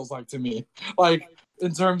Ring feels like to me. Like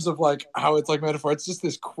in terms of like how it's like metaphor, it's just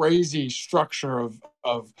this crazy structure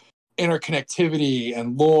of interconnectivity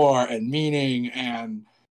and lore and meaning,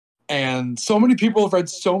 and so many people have read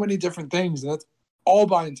so many different things, and that's all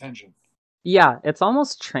by intention. Yeah, it's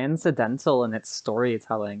almost transcendental in its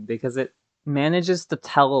storytelling because it manages to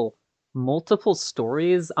tell multiple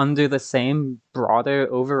stories under the same broader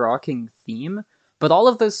overarching theme, but all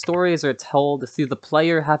of those stories are told through the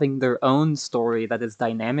player having their own story that is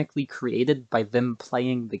dynamically created by them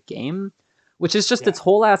playing the game, which is just its Yeah.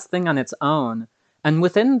 whole ass thing on its own. And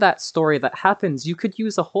within that story that happens, you could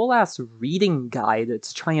use a whole ass reading guide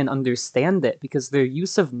to try and understand it because their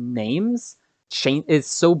use of names is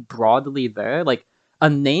so broadly there. Like a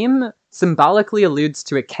name symbolically alludes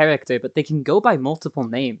to a character, but they can go by multiple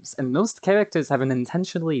names, and most characters have an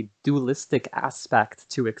intentionally dualistic aspect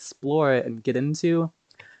to explore and get into.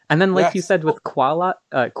 And then, like you Yes. said, with Qualeg,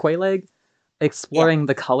 Yeah. exploring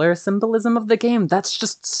the color symbolism of the game, that's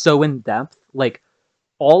just so in depth. Like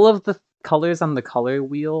all of the colors on the color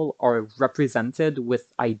wheel are represented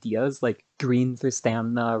with ideas like green for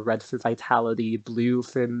stamina, red for vitality, blue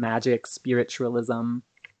for magic, spiritualism,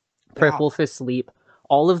 Yeah. purple for sleep.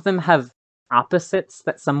 All of them have opposites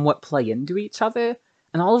that somewhat play into each other,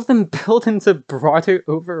 and all of them build into broader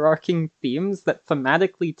overarching themes that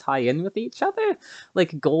thematically tie in with each other.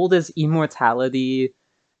 Like gold is immortality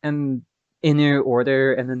and inner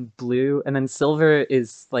order, and then blue, and then silver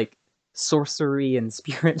is like sorcery and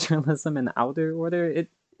spiritualism and outer order.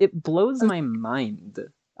 It blows my mind,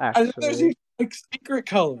 And then there's actually. these like secret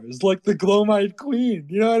colors, like the Glow-Eyed Queen.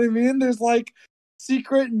 You know what I mean? There's like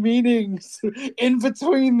secret meanings in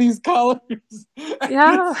between these colors. And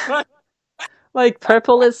Yeah, it's like, like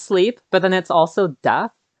purple is sleep, but then it's also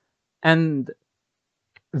death, and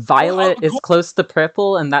violet is gold, close to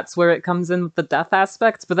purple, and that's where it comes in with the death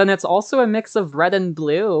aspect, but then it's also a mix of red and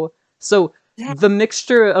blue. So yeah, the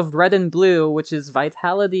mixture of red and blue, which is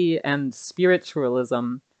vitality and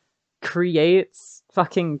spiritualism, creates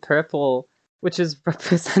fucking purple, which is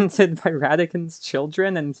represented by Radican's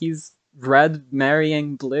children, and he's red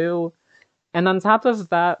marrying blue. And on top of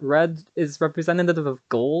that, red is representative of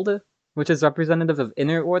gold, which is representative of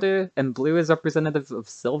inner order, and blue is representative of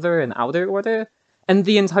silver and outer order. And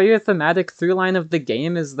the entire thematic through line of the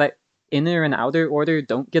game is that inner and outer order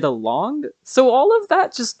don't get along. So all of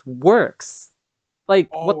that just works. Like,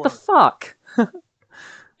 all what the work. fuck?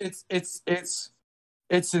 it's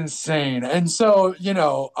it's insane. And so, you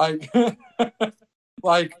know, I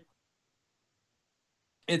like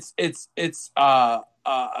it's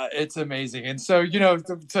amazing. And so, you know,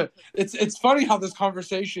 it's funny how this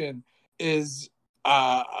conversation is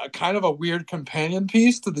kind of a weird companion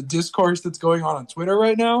piece to the discourse that's going on Twitter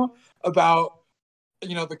right now about,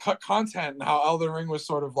 you know, the cut content and how Elden Ring was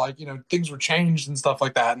sort of like, you know, things were changed and stuff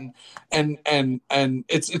like that. And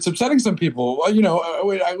it's upsetting some people, you know,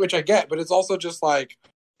 which I get, but it's also just like,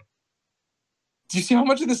 do you see how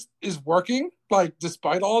much of this is working? Like,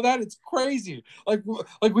 despite all of that, it's crazy. Like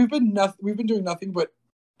we've been doing nothing but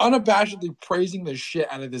unabashedly praising the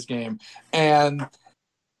shit out of this game, and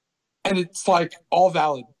it's like all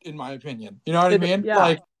valid in my opinion. You know what I mean? Yeah.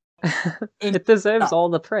 Like, and, It deserves yeah, all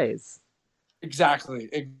the praise.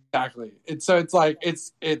 exactly. It's like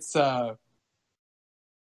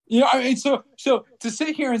you know, I mean, so to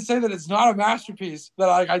sit here and say that it's not a masterpiece that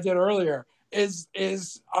like I did earlier is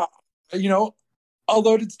you know, a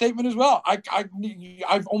loaded statement as well.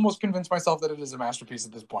 I've almost convinced myself that it is a masterpiece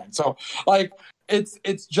at this point. So like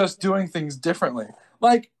it's just doing things differently.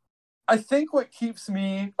 Like I think what keeps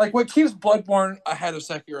Bloodborne ahead of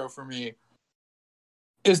Sekiro for me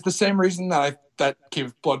is the same reason that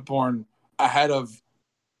keeps Bloodborne ahead of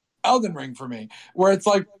Elden Ring for me, where it's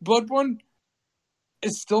like Bloodborne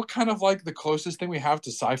is still kind of like the closest thing we have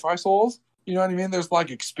to sci-fi Souls. You know what I mean? There's like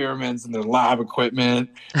experiments and there's lab equipment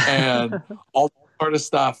and all sort of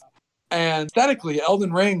stuff. And aesthetically,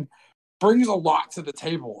 Elden Ring brings a lot to the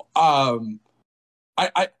table.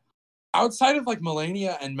 I outside of like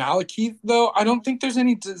Melania and Malekith, though, I don't think there's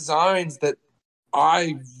any designs that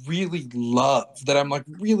I really love that I'm like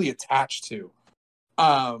really attached to.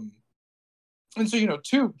 And so, you know,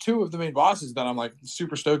 two of the main bosses that I'm like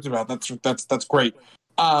super stoked about. That's great.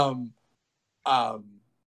 Um, um,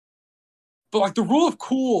 but like the rule of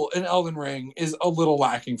cool in Elden Ring is a little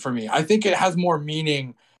lacking for me. I think it has more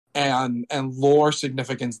meaning and lore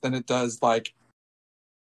significance than it does like.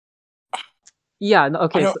 Yeah, no, I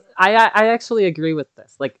okay, know. so I actually agree with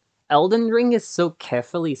this. Like Elden Ring is so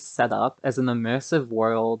carefully set up as an immersive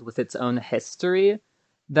world with its own history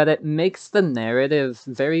that it makes the narrative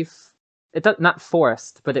it does not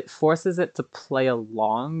forced, but it forces it to play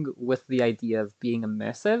along with the idea of being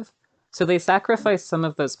immersive. So they sacrifice some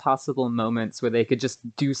of those possible moments where they could just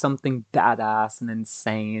do something badass and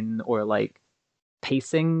insane or like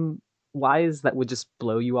pacing wise that would just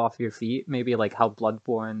blow you off your feet. Maybe like how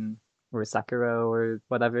Bloodborne or Sekiro or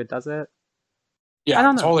whatever does it. I Yeah,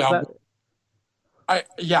 don't know. totally. Is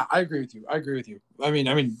that I agree with you. I agree with you. I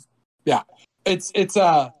mean, yeah. It's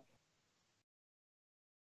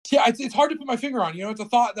yeah, it's hard to put my finger on. You know, it's a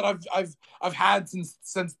thought that I've had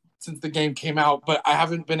since the game came out, but I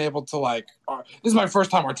haven't been able to like. This is my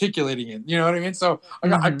first time articulating it. You know what I mean? So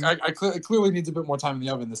mm-hmm. it clearly needs a bit more time in the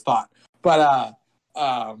oven. This thought, but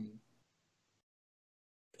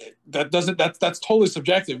that doesn't that's totally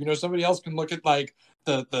subjective. You know, somebody else can look at like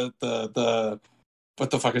the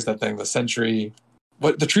what the fuck is that thing? The Sentry,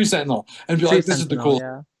 what the Tree Sentinel, and be Tree like, this is the Sentinel,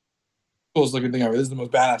 coolest yeah. looking thing ever. This is the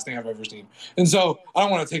most badass thing I've ever seen. And so I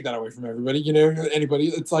don't want to take that away from everybody. You know, anybody.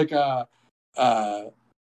 It's like uh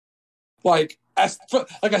like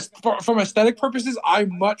from aesthetic purposes, I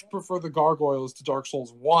much prefer the gargoyles to Dark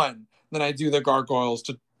Souls 1 than I do the gargoyles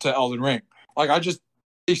to Elden Ring. Like I just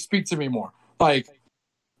they speak to me more. Like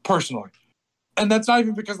personally. And that's not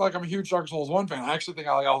even because like I'm a huge Dark Souls 1 fan. I actually think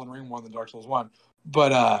I like Elden Ring more than Dark Souls 1.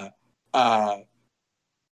 But uh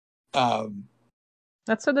um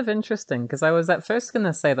That's sort of interesting because I was at first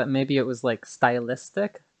gonna say that maybe it was like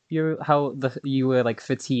stylistic. You were like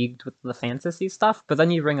fatigued with the fantasy stuff, but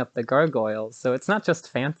then you bring up the gargoyles, so it's not just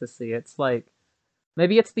fantasy. It's like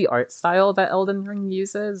maybe it's the art style that Elden Ring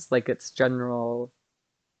uses, like its general.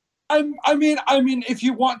 I mean, if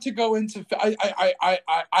you want to go into, I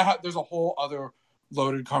have. There's a whole other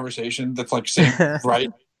loaded conversation that's like sitting right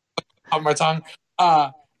on my tongue,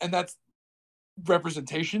 and that's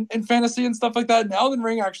representation in fantasy and stuff like that. And Elden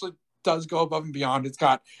Ring actually does go above and beyond. It's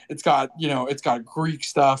got you know, it's got Greek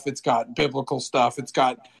stuff, it's got biblical stuff, it's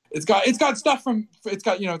got stuff from it's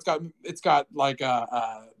got you know, it's got like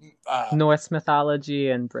Norse mythology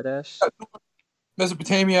and British.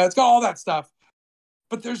 Mesopotamia. It's got all that stuff.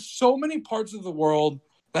 But there's so many parts of the world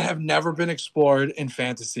that have never been explored in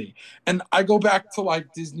fantasy. And I go back to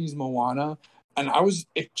like Disney's Moana, and I was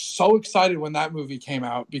so excited when that movie came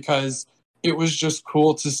out because it was just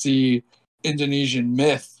cool to see Indonesian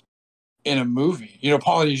myth in a movie, you know,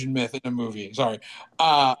 Polynesian myth in a movie. Sorry.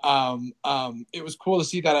 It was cool to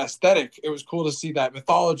see that aesthetic. It was cool to see that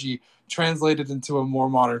mythology translated into a more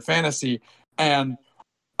modern fantasy. And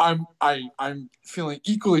I'm feeling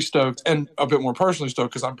equally stoked and a bit more personally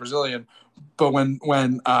stoked because I'm Brazilian. But when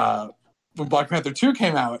Black Panther 2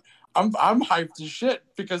 came out, I'm hyped as shit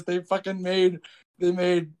because they made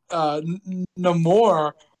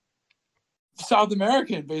Namor South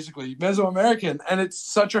American, basically Mesoamerican, and it's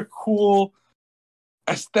such a cool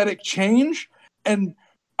aesthetic change. And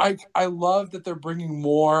I love that they're bringing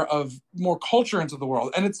more culture into the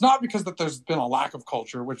world, and it's not because that there's been a lack of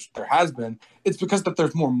culture, which there has been. It's because that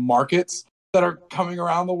there's more markets that are coming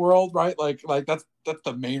around the world, right? Like that's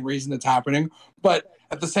the main reason it's happening. But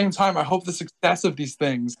at the same time, I hope the success of these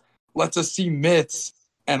things lets us see myths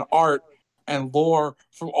and art and lore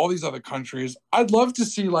from all these other countries. I'd love to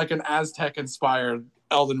see like an Aztec inspired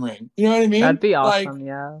Elden Ring. You know what I That'd mean? be awesome,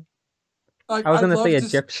 yeah. I was I'd gonna say love to see,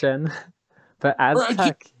 Egyptian, but or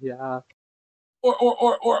Aztec, yeah.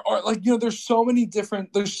 like, you know, there's so many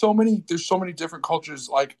different cultures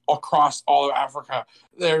like across all of Africa.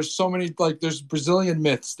 There's so many, like, there's Brazilian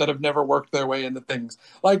myths that have never worked their way into things.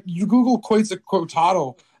 Like, you Google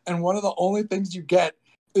Quetzalcoatl, and one of the only things you get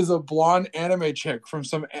is a blonde anime chick from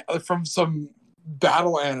some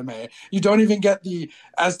battle anime. You don't even get the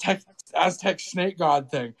Aztec snake god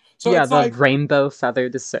thing. So Yeah, it's the like, rainbow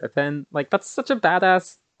feathered serpent. Like, that's such a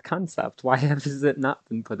badass concept. Why has it not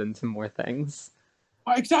been put into more things?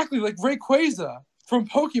 exactly, like Rayquaza from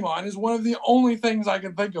Pokemon is one of the only things I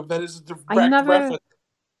can think of that is a I direct never. reference.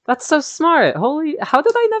 That's so smart. Holy. How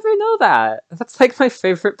did I never know that? That's like my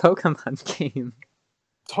favorite Pokemon game.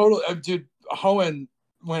 Totally, dude. Hoenn,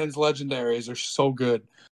 when it's legendaries, are so good.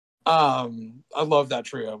 I love that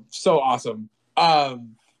trio. So awesome. But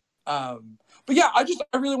yeah, I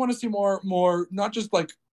really want to see more, not just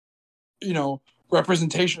like, you know,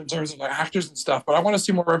 representation in terms of like actors and stuff, but I want to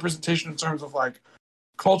see more representation in terms of like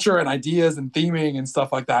culture and ideas and theming and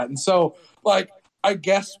stuff like that. And so, like, I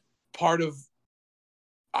guess part of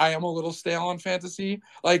I am a little stale on fantasy.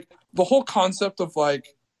 Like, the whole concept of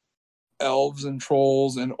like elves and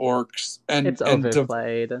trolls and orcs It's and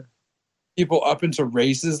overplayed. people up into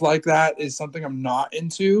races like that is something I'm not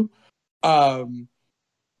into. Um,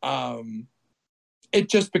 um, it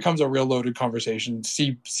just becomes a real loaded conversation.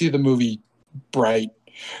 See the movie Bright.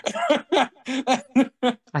 I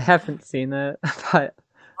I haven't seen it, but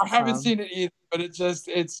haven't um, seen it either, but it just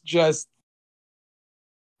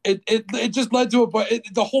led to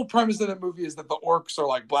the whole premise of the movie is that the orcs are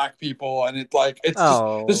like black people, and it's just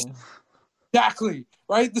this. oh, Exactly,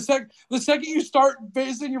 right? The second you start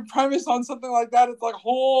basing your premise on something like that, it's like,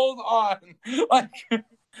 hold on, like,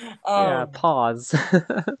 yeah, um, pause.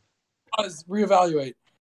 pause, reevaluate.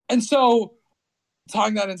 And so,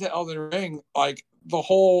 tying that into Elden Ring, like the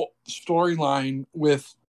whole storyline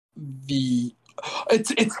with the it's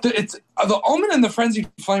the Omen and the Frenzied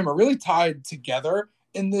Flame are really tied together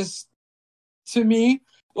in this, to me.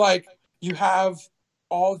 Like, you have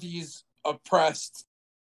all these oppressed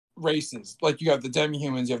races. Like, you have the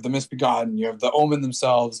demi-humans, you have the misbegotten, you have the Omen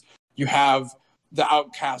themselves, you have the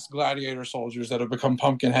outcast gladiator soldiers that have become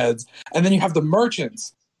pumpkin heads, and then you have the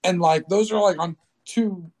merchants. And like, those are like on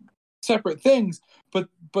two separate things, but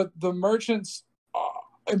the merchants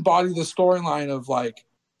embody the storyline of like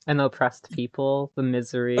An oppressed people, the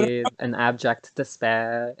misery and abject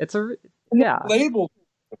despair. Yeah. labeled,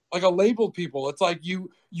 like a labeled people. It's like, you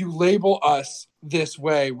label us this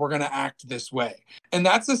way, we're gonna act this way. And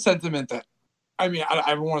that's a sentiment that, I mean,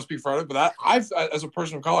 I don't want to speak for others, but that I've, as a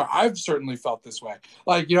person of color, I've certainly felt this way.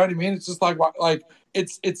 Like, you know what I mean? It's just like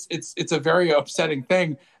it's a very upsetting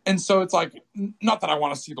thing. And so it's like, not that I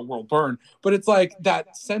want to see the world burn, but it's like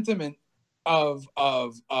that sentiment of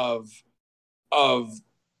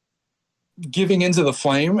giving into the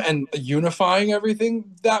flame and unifying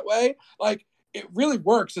everything that way. Like, it really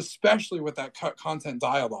works, especially with that content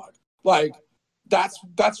dialogue. Like,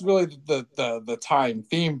 that's really the tying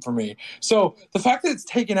theme for me. So the fact that it's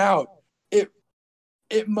taken out, it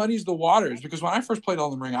muddies the waters, because when I first played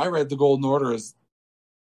Elden Ring, I read the Golden Order as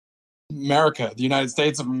America, the United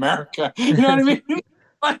States of America. You know what I mean?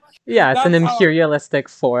 Like, Yeah, it's an that's how. imperialistic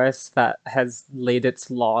force that has laid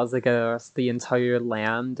its laws against the entire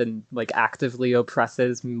land and like actively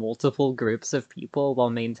oppresses multiple groups of people while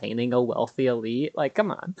maintaining a wealthy elite. Like,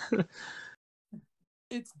 come on.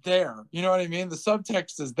 It's there. You know what I mean? The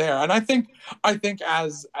subtext is there, and I think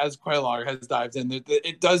as Quaylar has dived in,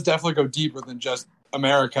 it does definitely go deeper than just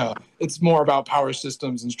America. It's more about power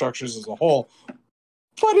systems and structures as a whole,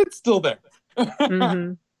 but it's still there.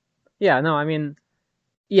 hmm Yeah, no, I mean,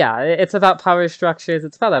 yeah, it's about power structures,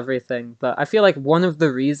 it's about everything, but I feel like one of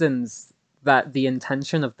the reasons that the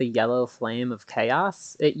intention of the yellow flame of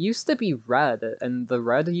chaos, it used to be red, and the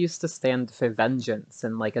red used to stand for vengeance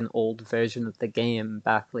in like an old version of the game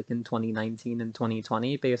back like in 2019 and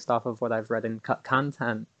 2020, based off of what I've read in cut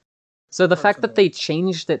content. So the fact that Personally. they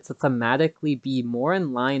changed it to thematically be more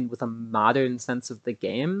in line with a modern sense of the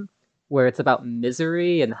game, where it's about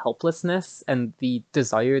misery and helplessness and the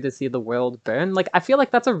desire to see the world burn, like I feel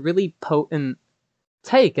like that's a really potent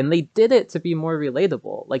take, and they did it to be more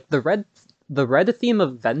relatable. Like the red theme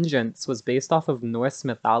of vengeance was based off of Norse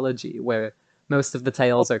mythology, where most of the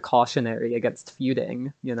tales are cautionary against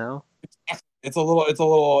feuding, you know? It's a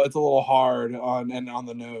little hard on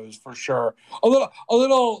the nose for sure. A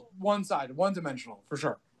little one dimensional for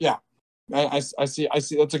sure. Yeah, I see.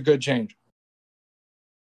 That's a good change.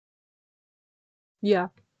 Yeah.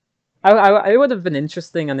 I would have been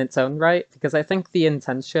interesting on its own right, because I think the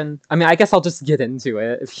intention. I mean, I guess I'll just get into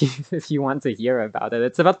it if you if you want to hear about it.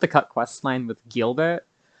 It's about the cut quest line with Gilbert,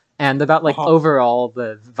 and about like Uh-huh. overall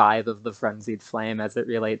the vibe of the frenzied flame as it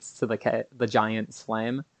relates to the giant's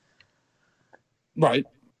flame. Right.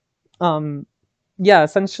 Um, yeah,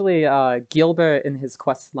 essentially, Gilbert in his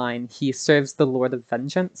quest line, he serves the Lord of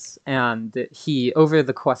Vengeance, and he, over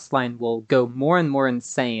the quest line, will go more and more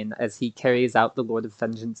insane as he carries out the Lord of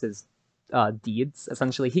Vengeance's deeds.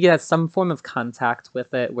 Essentially, he has some form of contact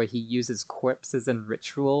with it where he uses corpses and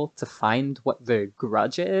ritual to find what their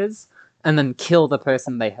grudge is, and then kill the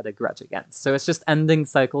person they had a grudge against. So it's just ending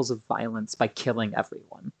cycles of violence by killing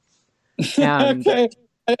everyone. And Okay.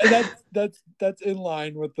 That's in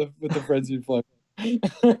line with the frenzied flame.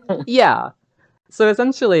 yeah, so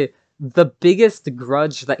essentially, the biggest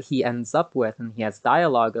grudge that he ends up with, and he has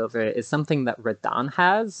dialogue over it, is something that Radahn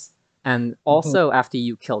has. And also, after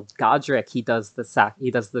you killed Godric, he does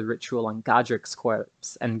the ritual on Godric's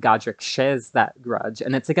corpse, and Godric shares that grudge,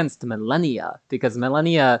 and it's against Millennia because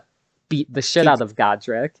Millennia beat the shit out Kicked, of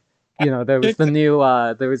Godric. You know, kicked. there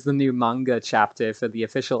was the new manga chapter for the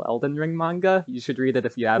official Elden Ring manga. You should read it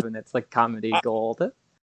if you haven't. It's like comedy I, gold.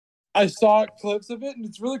 I saw clips of it, and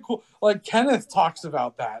it's really cool. Like Kenneth talks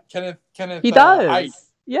about that. Kenneth He Hite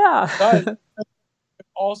does. Yeah. does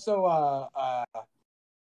also uh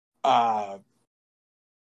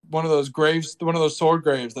one of those sword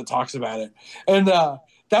graves that talks about it, and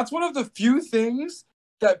that's one of the few things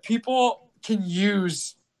that people can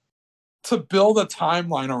use to build a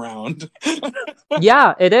timeline around.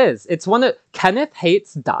 Yeah, it is. It's one of Kenneth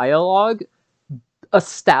Hate's dialogue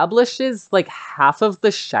establishes like half of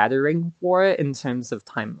the Shattering War in terms of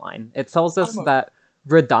timeline. It tells us I'm a that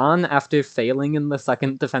Radahn, after failing in the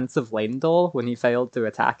second defense of Leyndell when he failed to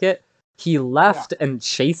attack it, he yeah, left and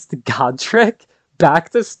chased Godric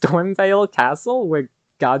back to Stormvale Castle, where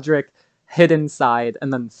Godric hid inside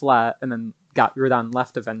and then fled, and then got Radahn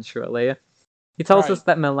left eventually. He tells us right.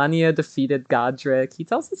 that Millennia defeated Godric. He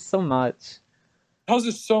tells us so much. Tells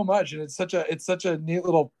us so much, and it's such a neat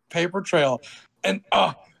little paper trail. And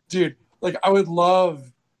dude, like I would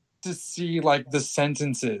love to see like the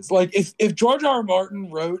sentences. Like if George R. R. Martin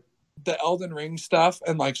wrote the Elden Ring stuff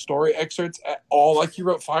and like story excerpts at all, like he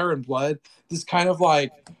wrote Fire and Blood, this kind of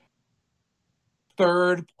like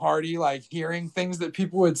third party like hearing things that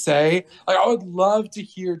people would say. Like I would love to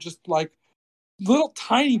hear just like little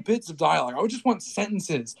tiny bits of dialogue. I would just want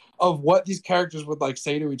sentences of what these characters would like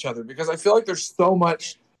say to each other, because I feel like there's so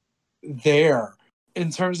much there in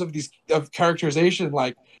terms of these of characterization.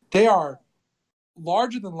 Like they are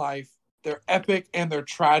larger than life, they're epic and they're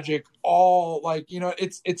tragic. All like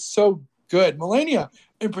it's so good. Melania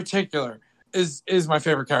in particular is my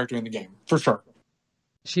favorite character in the game for sure.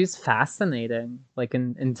 She's fascinating, like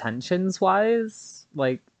in intentions wise.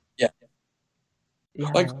 Like, Yeah,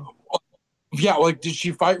 like yeah. yeah, like did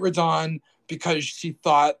she fight Radon because she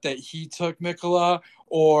thought that he took Mikola,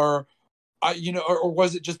 or or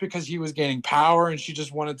was it just because he was gaining power and she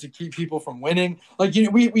just wanted to keep people from winning? Like,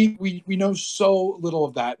 we know so little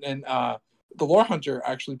of that, and the Lore Hunter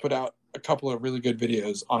actually put out a couple of really good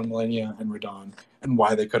videos on Millennia and Radon and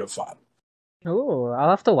why they could have fought. Oh, I'll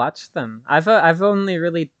have to watch them. I've only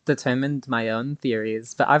really determined my own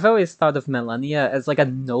theories, but I've always thought of Millennia as like a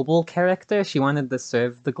noble character. She wanted to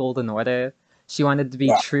serve the Golden Order. She wanted to be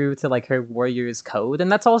Yeah, true to like her warrior's code, and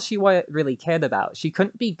that's all she really cared about. She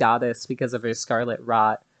couldn't be goddess because of her scarlet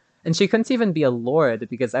rot, and she couldn't even be a lord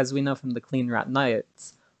because, as we know from the Clean Rat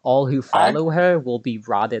Knights, all who I follow her will be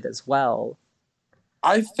rotted as well.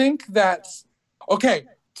 I think that's okay.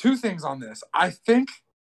 Two things on this. I think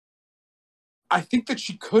that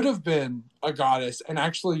she could have been a goddess and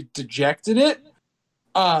actually dejected it,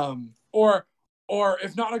 or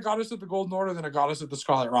if not a goddess of the Golden Order, then a goddess of the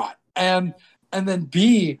Scarlet Rot, and then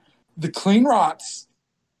B, the Clean Rots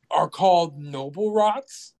are called noble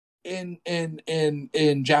rots in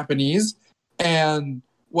Japanese. And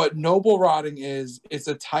what noble rotting is, it's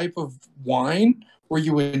a type of wine where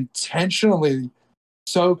you intentionally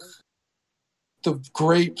soak the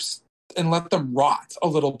grapes and let them rot a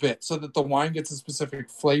little bit so that the wine gets a specific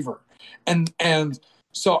flavor. And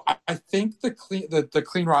so I think the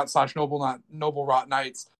clean rot / noble rot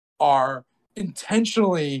knights are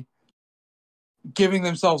intentionally giving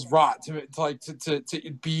themselves rot to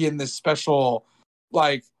be in this special,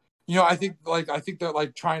 like, I think they're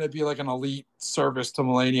like trying to be like an elite service to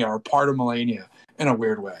Melania or part of Melania in a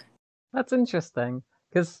weird way. That's interesting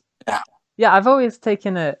because Yeah. yeah, I've always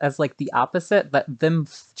taken it as like the opposite, that them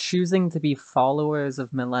choosing to be followers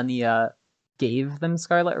of Millennia gave them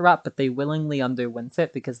Scarlet Rot, but they willingly underwent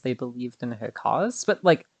it because they believed in her cause. But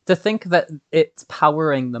like to think that it's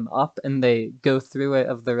powering them up and they go through it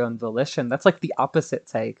of their own volition, that's like the opposite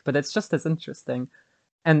take, but it's just as interesting.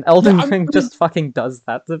 And Elden Ring just fucking does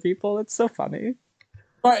that to people. It's so funny.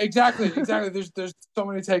 Right, exactly. There's so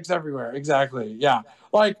many takes everywhere. Exactly. Yeah.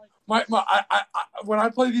 Like when I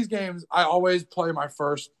play these games, I always play my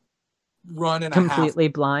first run and a half Completely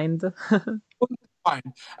blind. and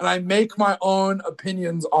I make my own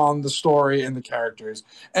opinions on the story and the characters.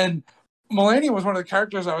 And Melania was one of the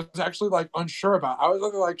characters I was actually like unsure about. I was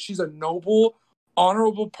either like, she's a noble,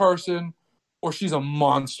 honorable person, or she's a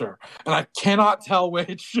monster, and I cannot tell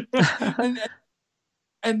which.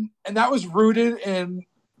 and that was rooted in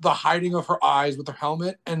the hiding of her eyes with her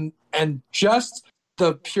helmet, and just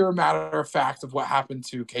the pure matter of fact of what happened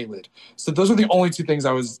to Caelid. So those are the only two things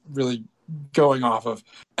I was really going off of.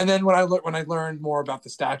 And then when I learned more about the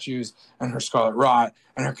statues and her Scarlet Rot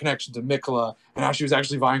and her connection to Mikola and how she was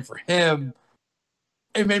actually vying for him,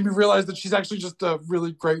 it made me realize that she's actually just a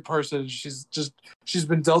really great person. She's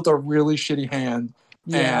been dealt a really shitty hand.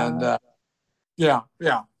 Yeah. And yeah.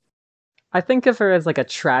 I think of her as like a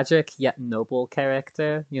tragic yet noble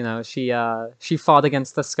character. You know, she fought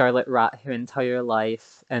against the Scarlet Rat her entire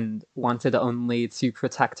life and wanted only to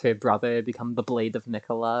protect her brother, become the Blade of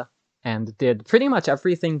Mikola, and did pretty much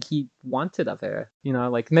everything he wanted of her. You know,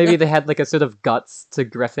 like maybe they had like a sort of guts to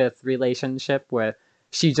Griffith relationship where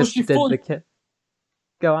she just did the kid.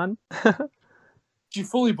 Go on. She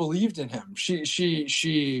fully believed in him.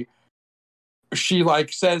 She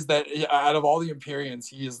like says that out of all the Empyreans,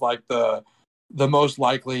 he is like the most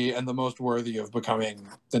likely and the most worthy of becoming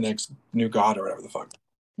the next new god or whatever the fuck.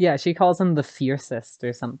 Yeah, she calls him the fiercest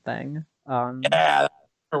or something. Yeah, that's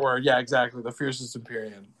her word. Yeah, exactly. The fiercest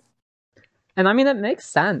Empyrean. And I mean, it makes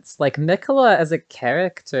sense. Like, Mikola as a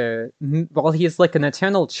character, while he's like an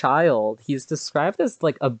eternal child, he's described as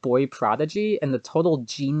like a boy prodigy and a total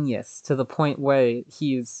genius to the point where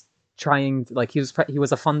he's trying, like, he was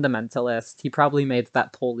a fundamentalist. He probably made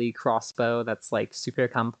that Poli crossbow that's like super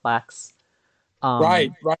complex.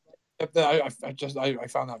 Right. I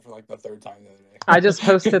found that for like the third time the other day. I just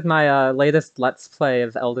posted my latest Let's Play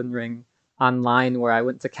of Elden Ring online where I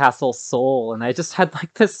went to Castle Sol and I just had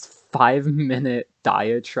like this 5-minute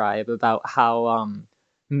diatribe about how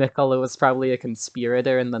Mikola was probably a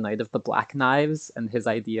conspirator in the Night of the Black Knives, and his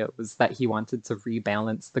idea was that he wanted to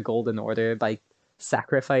rebalance the Golden Order by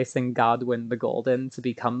sacrificing Godwyn the Golden to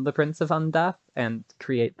become the Prince of Undeath and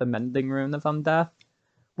create the Mending Rune of Undeath.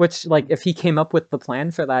 Which, like, if he came up with the plan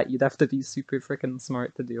for that, you'd have to be super freaking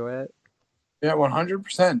smart to do it. Yeah,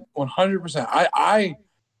 100%. 100%. I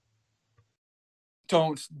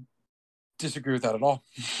don't disagree with that at all.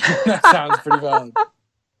 That sounds pretty valid.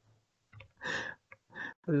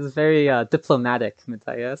 This is very diplomatic,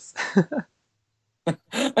 Matthias.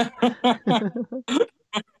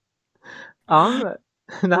 Now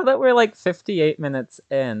that we're like 58 minutes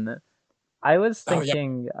in, I was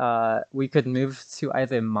thinking we could move to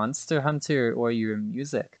either Monster Hunter or your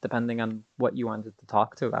music, depending on what you wanted to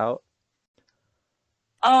talk about.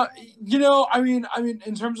 I mean,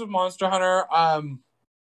 in terms of Monster Hunter,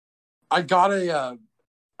 I got a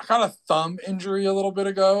thumb injury a little bit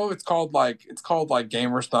ago. It's called like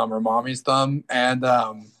gamer's thumb or mommy's thumb, and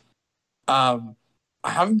I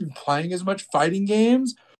haven't been playing as much fighting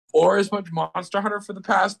games or as much Monster Hunter for the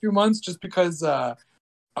past few months, just because I'm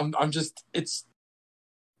just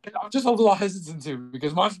a little hesitant to,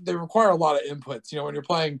 because they require a lot of inputs. You know, when you're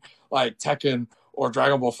playing like Tekken or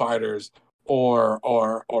Dragon Ball Fighters or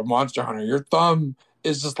Monster Hunter, your thumb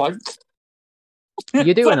is just like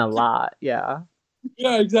you're doing a lot, yeah.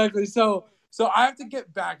 Yeah, exactly. So I have to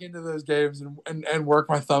get back into those games and work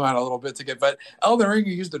my thumb out a little bit to get. But Elden Ring,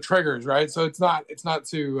 you use the triggers, right? So it's not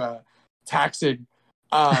too taxing.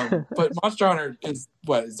 But Monster Hunter is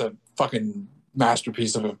a fucking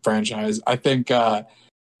masterpiece of a franchise. I think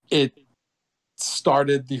it's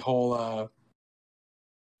started the whole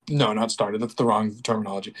no, not started, that's the wrong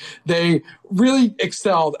terminology. They really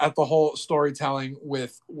excelled at the whole storytelling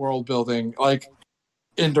with world building, like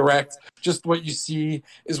indirect, just what you see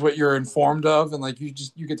is what you're informed of, and like you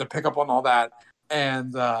get to pick up on all that.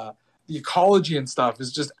 And the ecology and stuff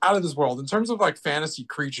is just out of this world in terms of like fantasy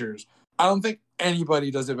creatures. I don't think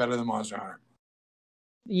anybody does it better than Monster Hunter.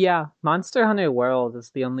 Yeah, Monster Hunter World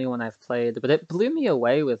is the only one I've played, but it blew me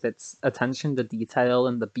away with its attention to detail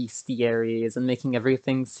and the bestiaries and making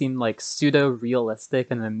everything seem like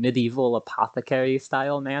pseudo-realistic in a medieval apothecary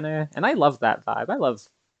style manner. And I love that vibe. I love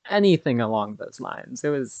anything along those lines. I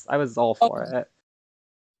was all for it.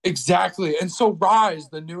 Exactly. And so Rise,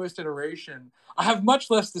 the newest iteration, I have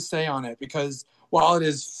much less to say on it because while it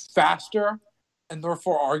is faster and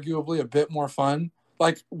therefore arguably a bit more fun,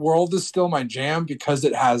 like World is still my jam because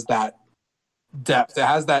it has that depth, it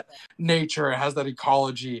has that nature, it has that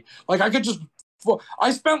ecology. Like I could just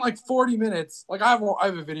I spent like 40 minutes. Like I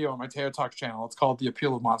have a video on my Teo Talk channel. It's called The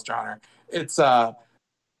Appeal of Monster Hunter. It's my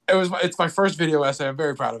first video essay. I'm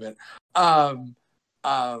very proud of it.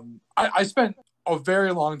 I spent a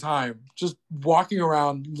very long time just walking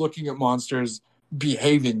around looking at monsters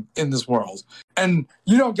behaving in this world, and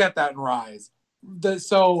you don't get that in Rise.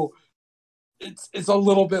 So it's a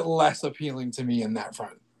little bit less appealing to me in that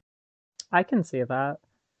front. I can see that.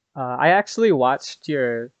 I actually watched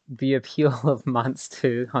your The Appeal of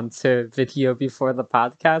Monster Hunter video before the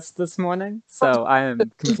podcast this morning, so I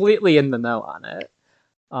am completely in the know on it.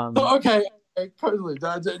 Okay, totally.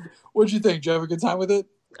 What'd you think? Did you have a good time with it?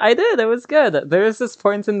 I did. It was good. There is this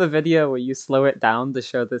point in the video where you slow it down to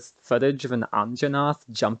show this footage of an Anjanath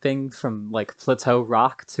jumping from like plateau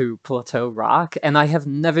rock to plateau rock, and I have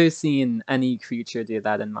never seen any creature do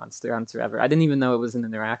that in Monster Hunter ever. I didn't even know it was an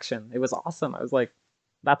interaction. It was awesome. I was like,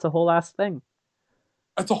 that's a whole ass thing.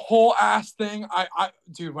 It's a whole ass thing.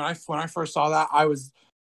 Dude, when I first saw that, I was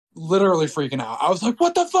literally freaking out. I was like,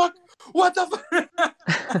 what the fuck? What the fuck?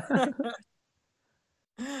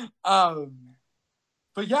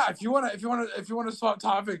 But yeah, if you wanna swap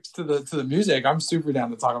topics to the music, I'm super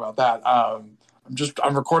down to talk about that. I'm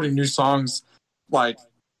recording new songs like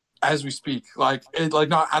as we speak, like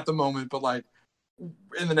not at the moment, but like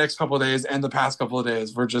in the next couple of days and the past couple of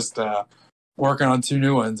days, we're just working on two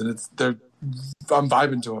new ones, and I'm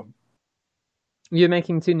vibing to them. You're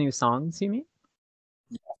making 2 new songs, you mean?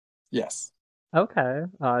 Yes. Okay.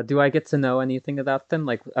 Do I get to know anything about them?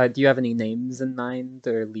 Like, do you have any names in mind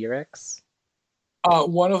or lyrics?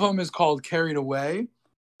 One of them is called "Carried Away,"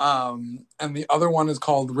 and the other one is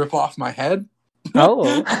called "Rip Off My Head."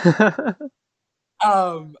 Oh.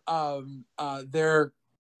 They're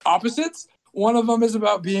opposites. One of them is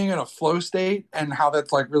about being in a flow state and how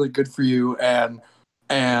that's like really good for you, and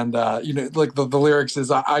like the lyrics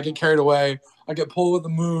is I get carried away, I get pulled with the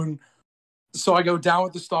moon, so I go down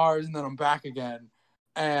with the stars, and then I'm back again,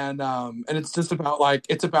 and it's just about like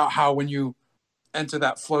it's about how when you enter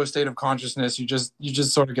that flow state of consciousness, you just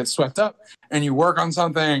sort of get swept up, and you work on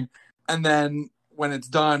something, and then when it's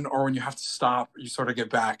done or when you have to stop, you sort of get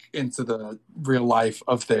back into the real life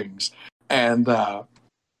of things, and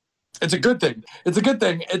it's a good thing. It's a good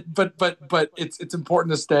thing. But it's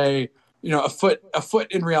important to stay, a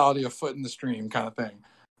foot in reality, a foot in the stream, kind of thing.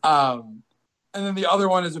 And then the other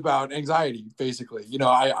one is about anxiety, basically.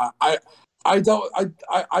 I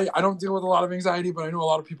don't deal with a lot of anxiety, but I know a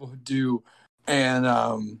lot of people who do,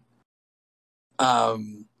 and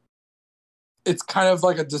it's kind of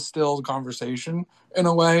like a distilled conversation in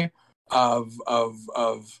a way of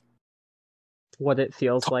what it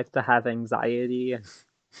feels like to have anxiety and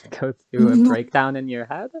go through a breakdown in your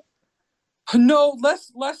head. No,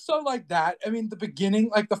 less so like that. I mean, the beginning,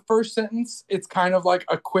 like the first sentence, it's kind of like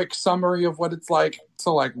a quick summary of what it's like to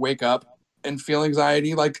like wake up and feel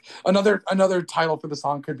anxiety. Like another title for the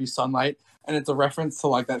song could be Sunlight, and it's a reference to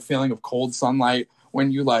like that feeling of cold sunlight when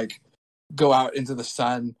you like go out into the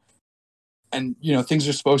sun and things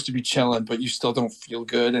are supposed to be chilling, but you still don't feel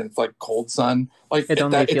good, and it's like cold sun. Like it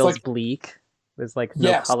only feels like, bleak. There's like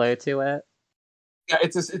no color to it. Yeah,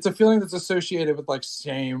 it's a feeling that's associated with like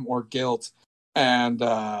shame or guilt, and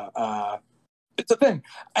it's a thing,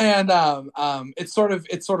 and it's sort of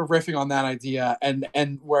riffing on that idea,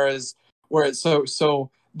 and whereas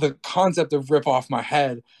so the concept of rip off my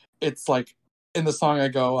head, it's like in the song I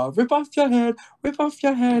go rip off your head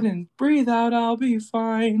and breathe out, I'll be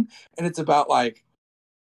fine, and it's about like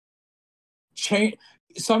change.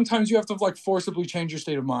 Sometimes you have to like forcibly change your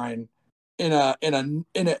state of mind. In a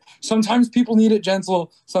sometimes people need it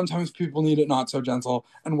gentle, sometimes people need it not so gentle,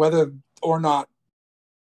 and whether or not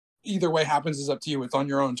either way happens is up to you. It's on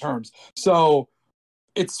your own terms. So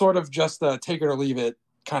it's sort of just a take it or leave it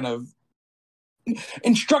kind of.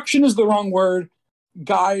 Instruction is the wrong word.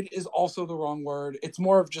 Guide is also the wrong word. It's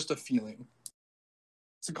more of just a feeling.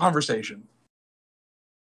 It's a conversation.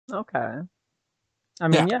 Okay. I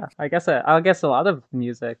mean, Yeah. yeah, I guess a lot of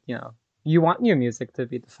music, you want your music to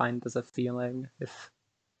be defined as a feeling if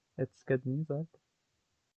it's good music.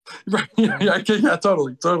 Right. Yeah, Yeah. yeah,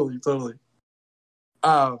 totally.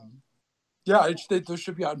 Um, yeah, those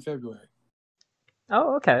should be out in February.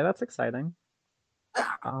 Oh, okay, that's exciting. Yeah,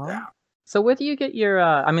 Um, yeah. so where do you get your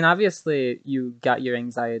I mean, obviously you got your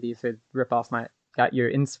anxiety for rip off my got your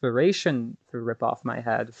inspiration for rip off my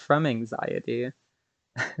head from anxiety.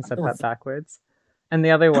 I said that backwards. And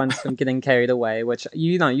the other one's from getting carried away, which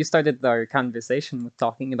you started our conversation with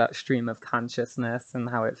talking about stream of consciousness and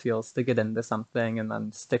how it feels to get into something and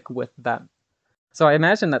then stick with that. So I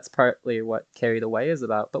imagine that's partly what carried away is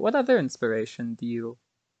about. But what other inspiration do you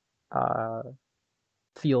uh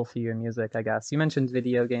feel for your music, I guess? You mentioned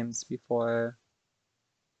video games before.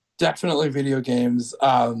 Definitely video games.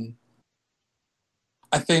 I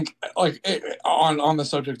think on the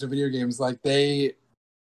subject of video games, like they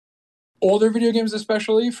older video games,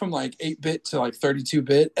 especially from like 8-bit to like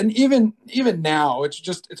 32-bit, and even now, it's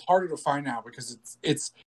harder to find now because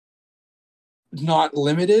it's not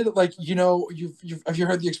limited. Like you've have you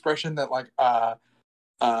heard the expression that like uh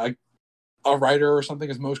a writer or something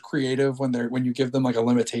is most creative when you give them like a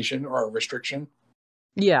limitation or a restriction?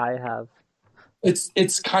 Yeah, I have.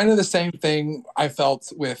 It's kind of the same thing I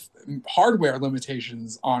felt with hardware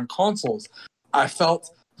limitations on consoles. I felt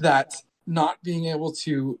that not being able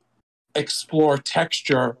to explore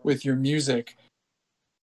texture with your music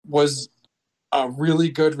was a really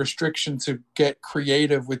good restriction to get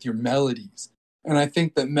creative with your melodies. And I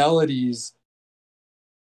think that melodies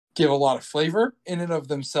give a lot of flavor in and of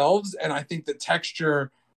themselves. And I think that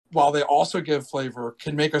texture, while they also give flavor,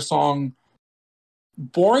 can make a song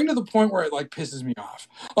boring to the point where it like pisses me off.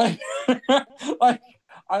 Like, like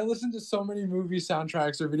I listen to so many movie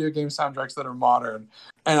soundtracks or video game soundtracks that are modern,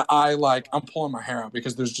 and I'm pulling my hair out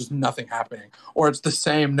because there's just nothing happening, or it's the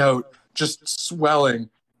same note just swelling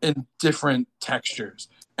in different textures,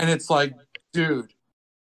 and it's like, dude,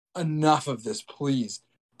 enough of this, please.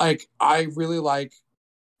 Like, I really like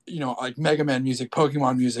like Mega Man music,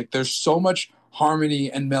 Pokemon music. There's so much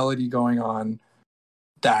harmony and melody going on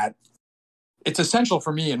that it's essential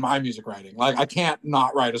for me in my music writing. Like I can't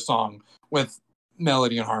not write a song with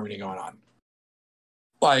melody and harmony going on.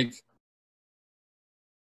 Like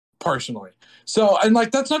personally. So and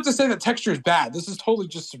like that's not to say that texture is bad. This is totally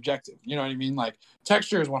just subjective. You know what I mean? Like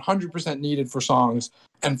texture is 100% needed for songs,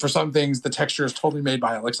 and for some things the texture is totally made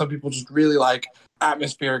by it. Like some people just really like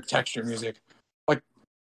atmospheric texture music. Like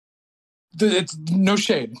it's no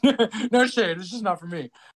shade. No shade. It's just not for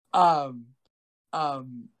me. Um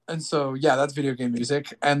and so yeah, that's video game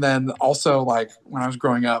music. And then also like when I was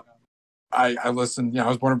growing up, I listened, I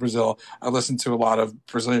was born in Brazil. I listened to a lot of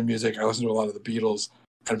Brazilian music. I listened to a lot of the Beatles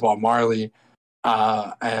and Bob Marley.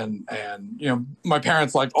 And my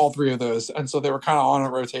parents liked all three of those, and so they were kind of on a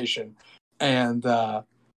rotation. And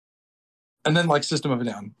then like System of a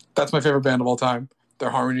Down. That's my favorite band of all time. Their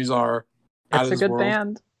harmonies are out It's of a this good world.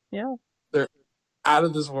 band. Yeah. They're out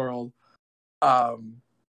of this world. Um,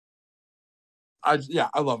 I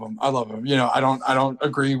love them. I love them. I don't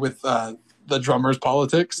agree with the drummer's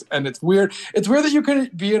politics, and it's weird. It's weird that you can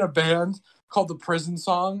be in a band called the Prison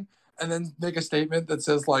Song and then make a statement that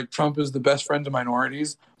says like Trump is the best friend to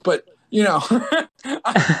minorities. But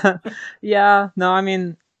Yeah, no, I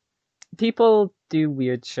mean, people do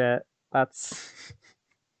weird shit. That's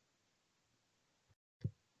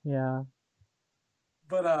yeah.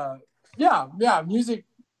 but yeah, music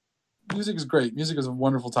is great. Music is a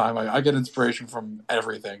wonderful time. I get inspiration from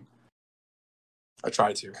everything. I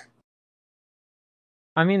try to.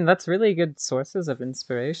 I mean, that's really good sources of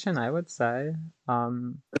inspiration, I would say.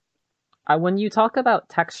 Um, when you talk about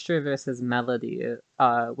texture versus melody,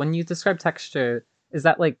 when you describe texture, is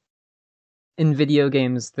that like in video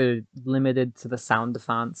games they're limited to the sound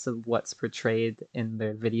fonts of what's portrayed in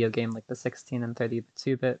their video game, like the 16 and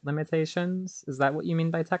 32-bit limitations? Is that what you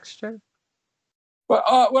mean by texture? But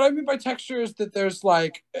what I mean by texture is that there's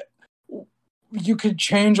like you could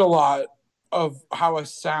change a lot of how a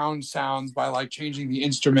sound sounds by like changing the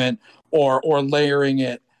instrument or layering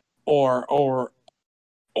it or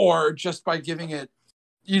just by giving it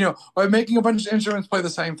by making a bunch of instruments play the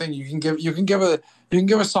same thing. You can give a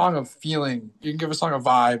song a feeling. You can give a song a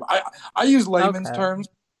vibe. I use layman's Okay. terms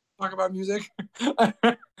to talk about music.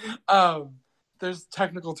 um, there's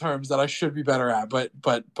technical terms that I should be better at, but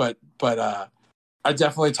I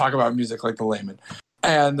definitely talk about music like the layman.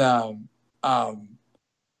 And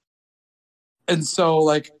And so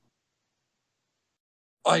like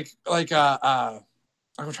I'm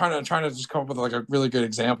trying to just come up with like a really good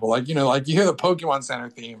example. Like, like you hear the Pokemon Center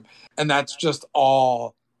theme, and that's just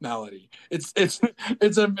all melody. It's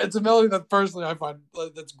a melody that personally I find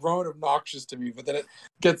that's grown obnoxious to me, but then it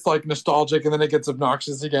gets like nostalgic and then it gets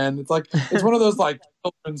obnoxious again. It's one of those like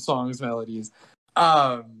children's songs melodies.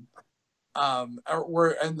 Um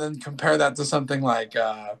and then compare that to something like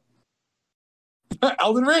Elden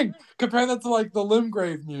Ring. Compare that to like the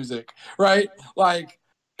Limgrave music, right? Like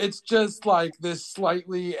it's just like this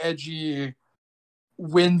slightly edgy,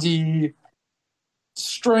 windy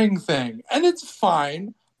string thing, and it's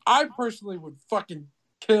fine. I personally would fucking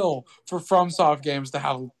kill for FromSoft games to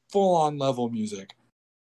have full on level music.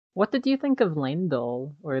 What did you think of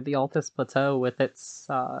Landel or the Altus Plateau with its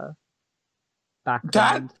That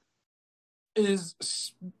background? is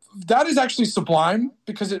that is actually sublime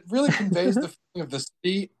because it really conveys the feeling of the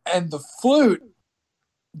city, and the flute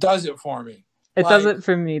does it for me. It does Like it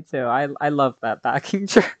for me too. I love that backing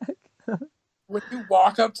track. when you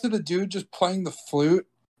walk up to the dude just playing the flute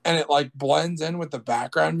and it like blends in with the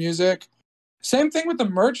background music. Same thing with the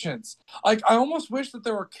merchants. Like I almost wish that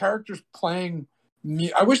there were characters playing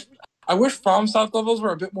me. I wish FromSoft levels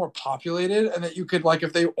were a bit more populated and that you could like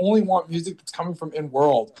if they only want music that's coming from in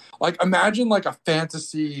world. Like imagine like a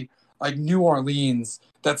fantasy like New Orleans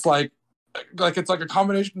that's like it's like a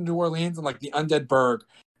combination of New Orleans and like the Undead Burg,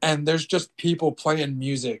 and there's just people playing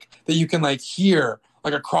music that you can like hear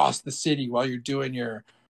like across the city while you're doing your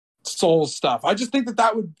soul stuff. I just think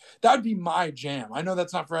that would be my jam. I know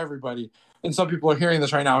that's not for everybody, and some people are hearing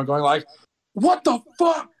this right now and going like, "What the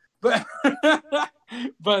fuck?" But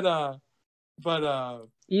but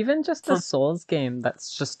Even just a for Souls game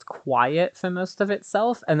that's just quiet for most of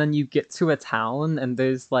itself, and then you get to a town and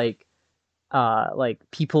there's like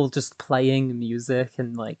people just playing music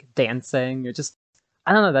and like dancing or just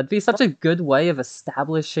I don't know, that'd be such a good way of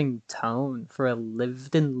establishing tone for a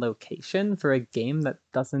lived in location for a game that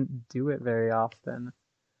doesn't do it very often.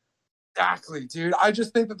 exactly, dude. I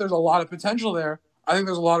just think that there's a lot of potential there. I think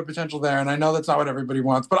there's a lot of potential there, and I know that's not what everybody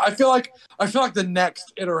wants, but I feel like the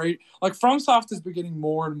next iterate, like FromSoft, is beginning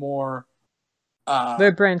more and more. They're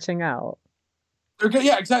Uh, branching out.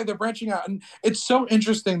 yeah, exactly. They're branching out, and it's so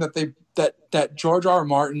interesting that that George R. R.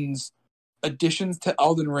 Martin's additions to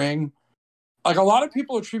Elden Ring, like a lot of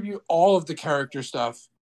people attribute all of the character stuff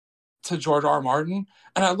to George R. R. Martin,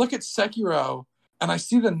 and I look at Sekiro and I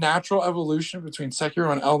see the natural evolution between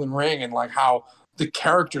Sekiro and Elden Ring, and like how the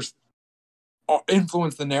characters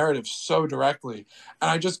influence the narrative so directly.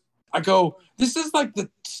 And I go, this is like the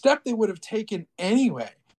step they would have taken anyway.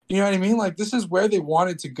 You know what I mean? Like this is where they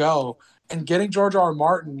wanted to go, and getting George R. R.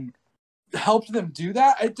 Martin helped them do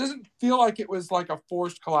that. It doesn't feel like it was like a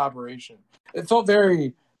forced collaboration. It felt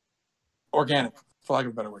very organic, for lack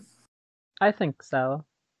of a better word. I think so.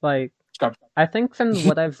 Like, Scott. I think from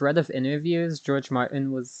what I've read of interviews, George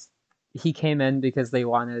Martin he came in because they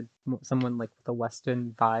wanted someone like with a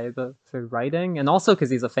Western vibe for writing, and also because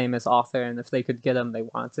he's a famous author, and if they could get him, they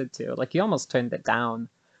wanted to. Like, he almost turned it down.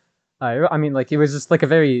 I mean, like, it was just like a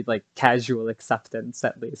very like casual acceptance,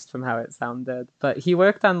 at least from how it sounded. But he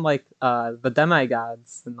worked on like the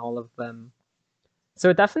demigods and all of them. So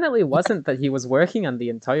it definitely wasn't that he was working on the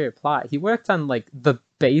entire plot. He worked on like the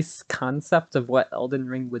base concept of what Elden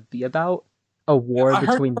Ring would be about, a Yeah, war I heard.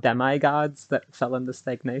 between demigods that fell into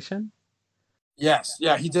stagnation. Yes,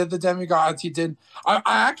 yeah, he did the demigods. He did. I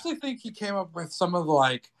actually think he came up with some of the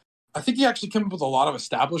like. I think he actually came up with a lot of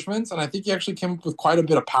establishments, and I think he actually came up with quite a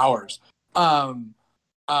bit of powers. Um,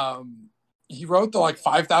 um, he wrote the like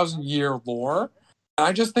 5,000 year lore, and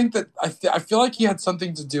I just think that I feel like he had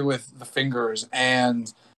something to do with the fingers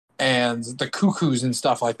and the cuckoos and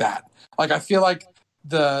stuff like that. Like I feel like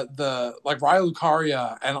the like Raya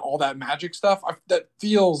Lucaria and all that magic stuff that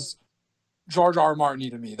feels George R. R. Martin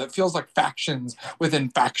to me. That feels like factions within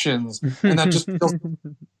factions, and that just feels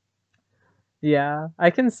Yeah,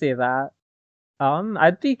 I can see that.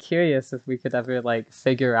 I'd be curious if we could ever like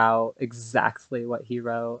figure out exactly what he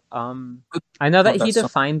wrote. I know that about he that so.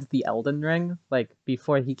 defined the Elden Ring. Like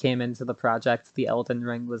before he came into the project, the Elden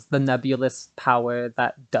Ring was the nebulous power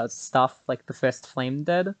that does stuff like the first flame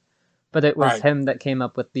did. But it was Right. him that came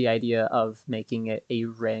up with the idea of making it a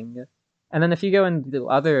ring. And then if you go into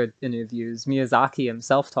other interviews, Miyazaki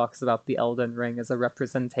himself talks about the Elden Ring as a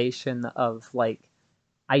representation of like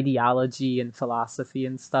ideology and philosophy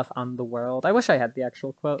and stuff on the world. I wish I had the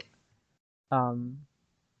actual quote. Um,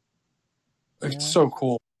 It's yeah. so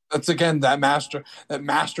cool. That's again that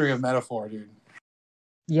mastery of metaphor, dude.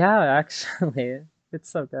 Yeah, actually. It's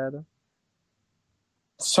so good.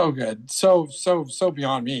 So good. So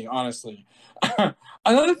beyond me, honestly.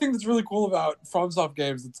 Another thing that's really cool about FromSoft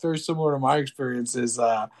games that's very similar to my experience is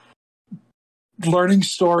learning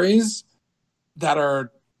stories that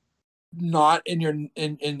are not in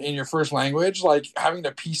your first language, like having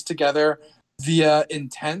to piece together via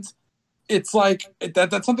intent. It's like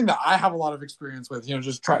that's something that I have a lot of experience with,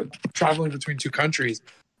 just traveling between two countries.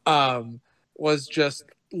 Was just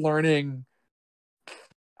learning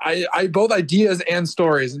I both ideas and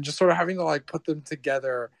stories, and just sort of having to like put them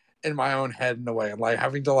together in my own head in a way, and like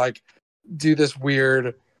having to like do this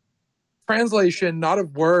weird translation, not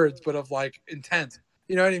of words but of like intent.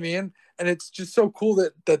 You know what I mean? And it's just so cool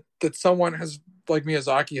that someone has, like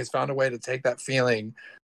Miyazaki, has found a way to take that feeling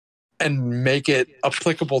and make it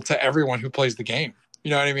applicable to everyone who plays the game.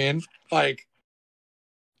 You know what I mean? Like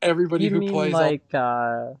everybody You who mean plays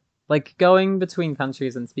all. like going between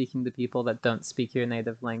countries and speaking to people that don't speak your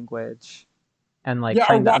native language and like Yeah,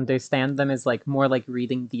 trying to understand them is like more like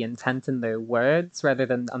reading the intent in their words rather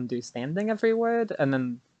than understanding every word, and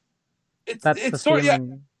then that's the it's sort of, yeah,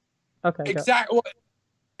 feeling. Okay, go. exactly. Well,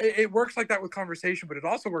 it works like that with conversation, but it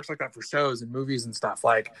also works like that for shows and movies and stuff.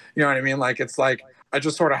 Like, you know what I mean? Like, it's like I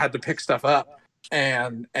just sort of had to pick stuff up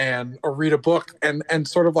and or read a book and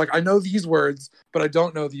sort of like, I know these words, but I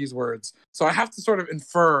don't know these words, so I have to sort of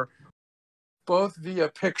infer both via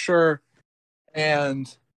picture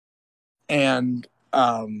and and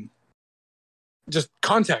just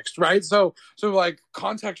context, right? So like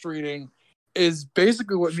context reading is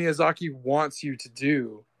basically what Miyazaki wants you to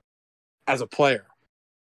do as a player.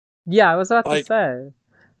 Yeah, I was about to Like say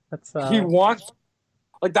that's he wants,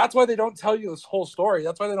 like, that's why they don't tell you this whole story.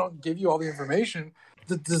 That's why they don't give you all the information.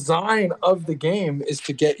 The design of the game is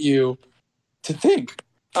to get you to think.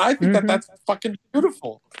 I think that mhm. that's fucking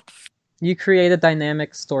beautiful. You create a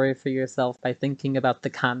dynamic story for yourself by thinking about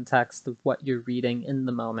the context of what you're reading in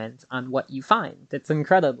the moment on what you find. It's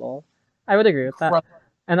incredible. I would agree with that. Incredible.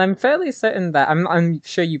 And I'm fairly certain that I'm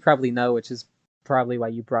sure you probably know, which is probably why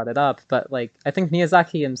you brought it up, but like I think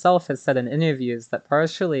Miyazaki himself has said in interviews that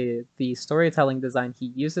partially the storytelling design he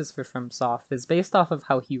uses for FromSoft is based off of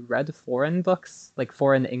how he read foreign books, like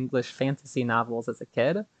foreign English fantasy novels as a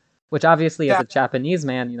kid, which obviously as Yeah, a Japanese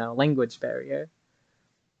man, language barrier.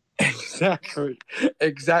 exactly.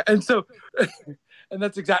 Exactly. And so and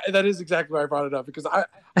that is exactly why I brought it up, because I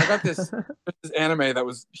got this anime that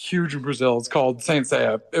was huge in Brazil. It's called Saint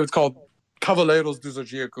Seiya. It was called Cavaleiros do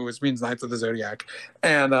Zodíaco, which means Knights of the Zodiac.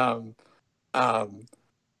 And um I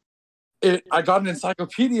got an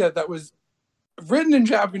encyclopedia that was written in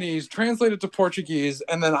Japanese, translated to Portuguese,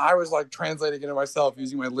 and then I was like translating it myself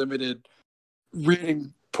using my limited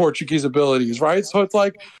reading Portuguese abilities, right? So it's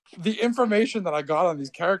like the information that I got on these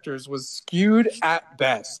characters was skewed at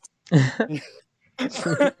best. I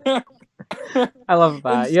love And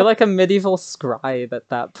that. You're so, like a medieval scribe at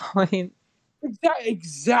that point.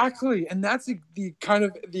 exactly, and that's the kind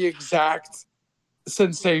of the exact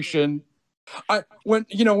sensation. When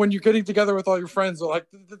you're getting together with all your friends, like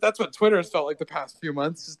that's what Twitter has felt like the past few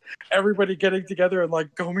months. Just everybody getting together and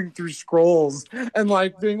like combing through scrolls and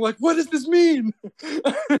like being like, "What does this mean?"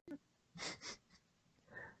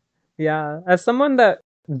 Yeah, as someone that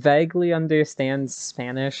vaguely understands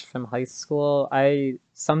Spanish from high school, I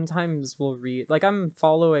sometimes will read, like, I'm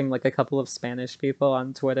following like a couple of Spanish people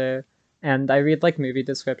on Twitter, and I read like movie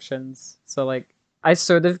descriptions. So, like, I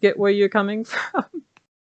sort of get where you're coming from.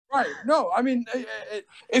 Right. No, I mean,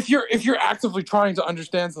 if you're actively trying to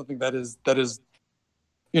understand something that is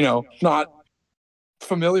not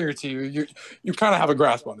familiar to you, you kind of have a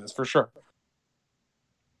grasp on this for sure.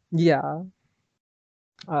 Yeah.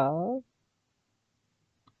 Uh,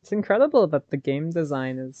 it's incredible that the game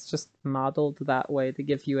design is just modeled that way to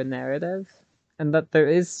give you a narrative, and that there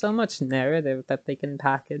is so much narrative that they can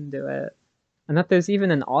pack into it, and that there's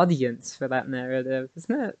even an audience for that narrative,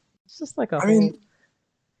 isn't it? It's just like a I whole. mean,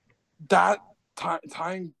 that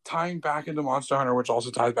tying back into Monster Hunter, which also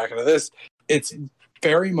ties back into this, it's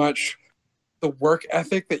very much the work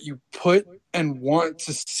ethic that you put and want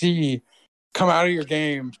to see come out of your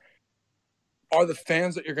game are the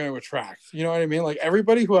fans that you're going to attract. You know what I mean? Like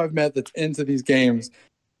everybody who I've met that's into these games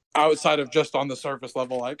outside of just on the surface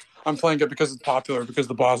level, like I'm playing it because it's popular, because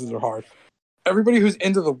the bosses are hard. Everybody who's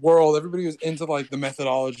into the world, everybody who's into like the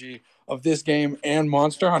methodology of this game and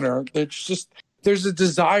Monster Hunter, there's a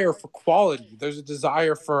desire for quality. There's a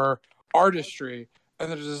desire for artistry, and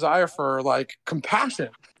there's a desire for like compassion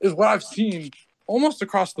is what I've seen almost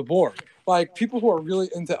across the board. Like people who are really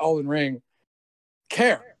into Elden Ring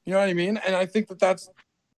care. You know what I mean? And I think that that's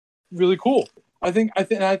really cool. I think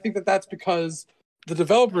that that's because the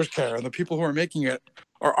developers care and the people who are making it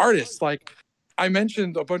are artists. Like I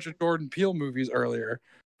mentioned a bunch of Jordan Peele movies earlier,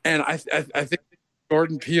 and I think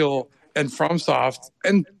Jordan Peele and FromSoft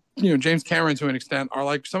and James Cameron to an extent are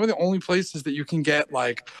like some of the only places that you can get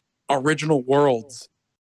like original worlds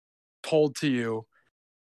told to you,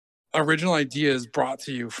 original ideas brought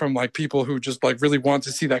to you from like people who just like really want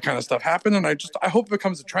to see that kind of stuff happen. And I hope it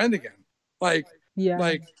becomes a trend again. Like Yeah.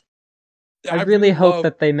 like I I really really hope love.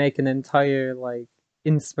 that they make an entire like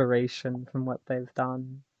inspiration from what they've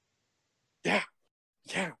done. Yeah,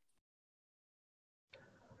 yeah.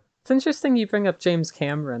 It's interesting you bring up James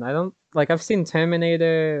Cameron. I don't like I've seen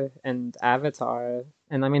Terminator and Avatar,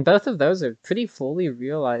 and I mean both of those are pretty fully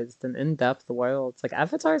realized and in-depth worlds. Like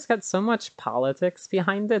Avatar's got so much politics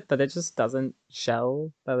behind it that it just doesn't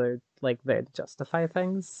show that they're like there to justify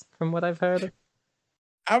things from what I've heard.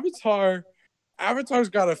 Avatar Avatar's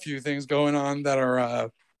got a few things going on that are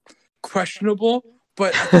questionable,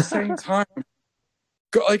 but at the same time,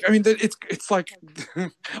 like I mean, it's like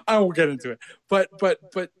I won't get into it, but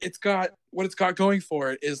it's got what it's got going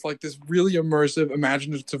for it is like this really immersive,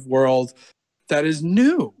 imaginative world that is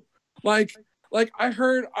new. Like I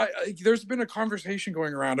heard, there's been a conversation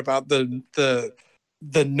going around about the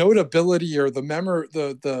notability or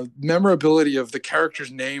the memorability of the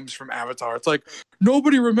characters' names from Avatar. It's like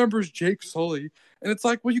nobody remembers Jake Sully, and it's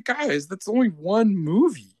like, well, you guys, that's only one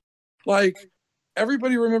movie. Like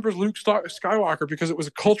everybody remembers Luke Skywalker because it was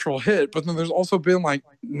a cultural hit, but then there's also been like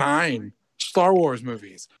 9 Star Wars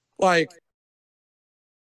movies. Like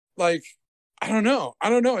I don't know.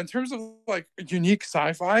 In terms of like unique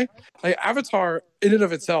sci-fi, like Avatar in and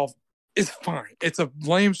of itself is fine. It's a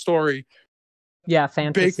lame story. Yeah, Baked.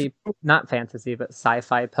 fantasy, not fantasy, but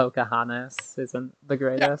sci-fi Pocahontas isn't the Yeah,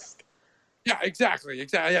 greatest. yeah, exactly.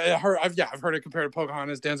 Yeah, I've heard it compared to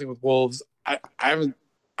Pocahontas, Dancing with Wolves. I haven't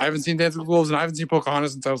seen Dancing with Wolves, and I haven't seen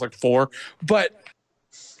Pocahontas since I was like 4. But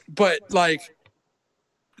like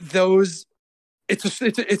those,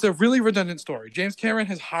 it's a really redundant story. James Cameron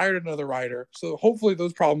has hired another writer, so hopefully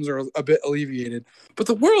those problems are a bit alleviated. But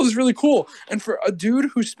the world is really cool, and for a dude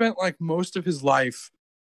who spent like most of his life,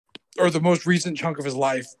 or the most recent chunk of his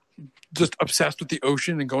life, just obsessed with the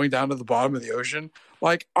ocean and going down to the bottom of the ocean,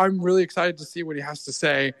 like I'm really excited to see what he has to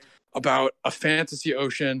say about a fantasy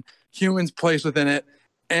ocean, humans' place within it,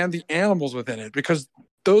 and the animals within it, because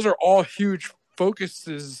those are all huge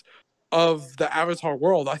focuses of the Avatar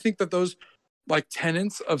world. I think that those like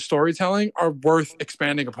tenets of storytelling are worth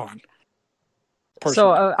expanding upon.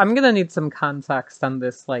 So Personally, I'm gonna need some context on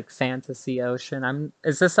this like fantasy ocean.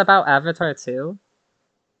 Is this about Avatar 2?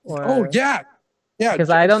 oh Or yeah, yeah. because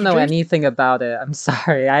I don't So know James, anything about it. I'm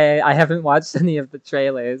sorry. I haven't watched any of the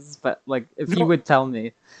trailers, but like if you no, would tell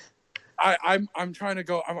me. I'm trying to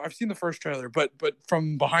go. I've seen the first trailer, but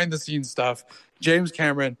from behind the scenes stuff, James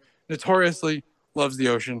Cameron notoriously loves the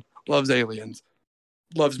ocean, loves aliens,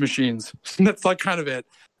 loves machines. That's like kind of it.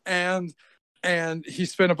 And he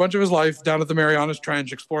spent a bunch of his life down at the Marianas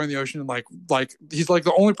Trench exploring the ocean, and like he's like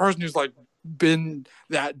the only person who's like been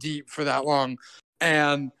that deep for that long.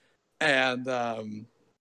 And and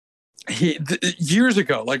years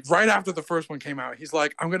ago, like right after the first one came out, he's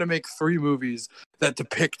like, I'm gonna make 3 movies that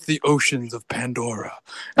depict the oceans of Pandora.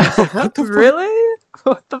 And it's like, what the fuck? Really?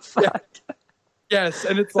 What the Yeah. fuck? Yes,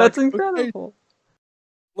 and it's That's like, okay, incredible.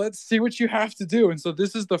 let's see what you have to do. And so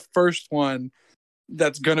this is the first one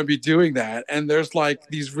that's gonna be doing that. And there's like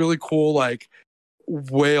these really cool like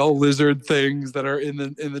whale lizard things that are in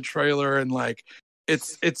the trailer, and like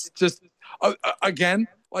it's just again,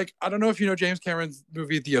 like I don't know if you know James Cameron's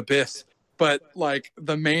movie The Abyss, but like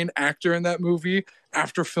the main actor in that movie,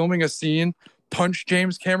 after filming a scene, punched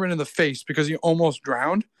James Cameron in the face because he almost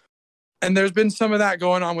drowned. And there's been some of that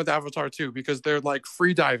going on with Avatar too, because they're like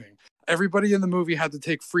free diving. Everybody in the movie had to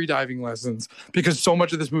take free diving lessons because so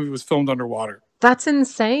much of this movie was filmed underwater. That's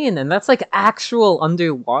insane, and that's like actual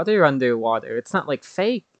underwater. It's not like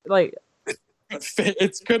fake. Like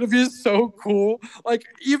It's gonna be so cool. Like,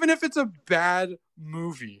 even if it's a bad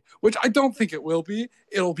movie, which I don't think it will be,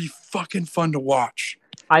 it'll be fucking fun to watch.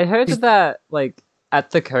 I heard that like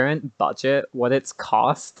at the current budget, what it's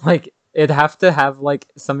cost, like it'd have to have like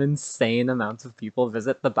some insane amount of people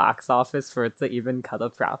visit the box office for it to even cut a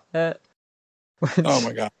profit, Oh which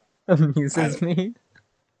my god, amuses me.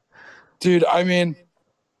 dude! I mean,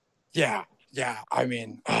 yeah. I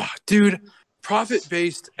mean, dude,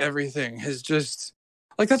 profit-based everything has just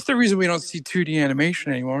like that's the reason we don't see 2D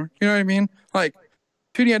animation anymore. You know what I mean? Like,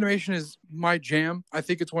 2D animation is my jam. I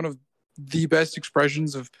think it's one of the best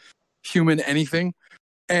expressions of human anything,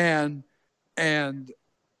 and and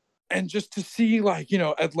and just to see like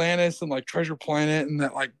Atlantis and like Treasure Planet and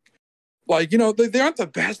that like they aren't the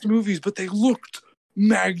best movies, but they looked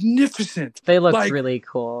magnificent. They looked like, really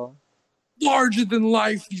cool. Larger than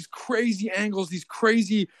life, these crazy angles, these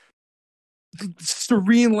crazy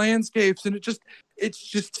serene landscapes, and it's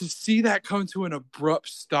just to see that come to an abrupt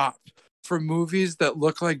stop for movies that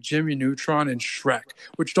look like Jimmy Neutron and Shrek,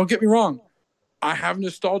 which, don't get me wrong, I have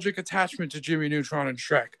nostalgic attachment to Jimmy Neutron and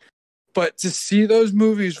Shrek, but to see those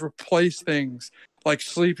movies replace things like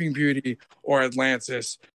Sleeping Beauty or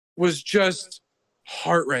Atlantis was just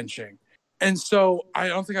heart-wrenching. And so I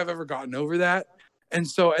don't think I've ever gotten over that. And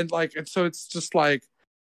so it's just like,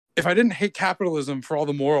 if I didn't hate capitalism for all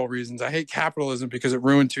the moral reasons, I hate capitalism because it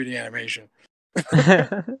ruined 2D animation.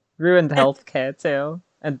 Ruined healthcare too,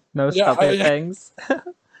 and most other things.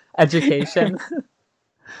 Education.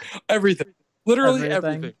 Everything. Literally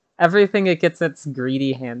everything. Everything it gets its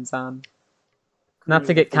greedy hands on. Not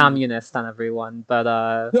to get communist on everyone, but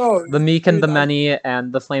the meek and the many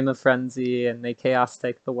and the flame of frenzy and may chaos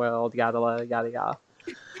take the world, yada yada yada.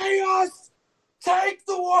 Chaos take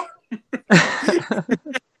the world.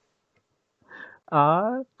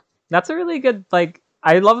 That's a really good, like,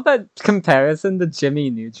 I love that comparison to Jimmy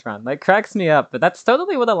Neutron. That cracks me up, but that's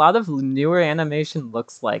totally what a lot of newer animation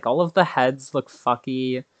looks like. All of the heads look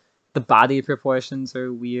fucky, the body proportions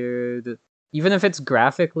are weird. Even if it's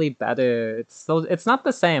graphically better, it's not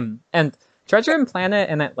the same. And Treasure and Planet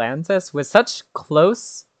and Atlantis was such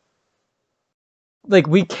close, like,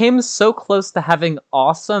 we came so close to having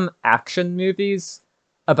awesome action movies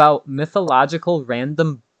about mythological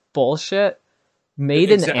random bullshit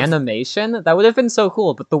made in animation. That would have been so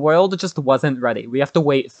cool, but the world just wasn't ready. We have to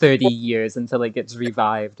wait 30 years until it gets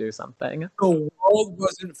revived or something. The world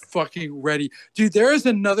wasn't fucking ready. Dude, there is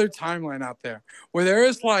another timeline out there where there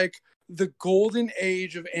is like the golden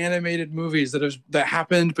age of animated movies that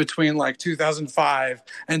happened between like 2005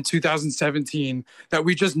 and 2017 that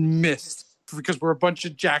we just missed because we're a bunch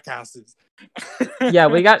of jackasses. Yeah,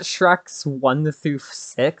 we got Shreks 1 through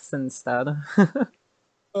 6 instead.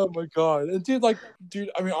 Oh my god. And dude,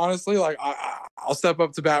 I mean, honestly, like, I'll step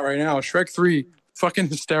up to bat right now. Shrek 3, fucking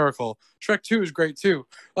hysterical. Shrek 2 is great too.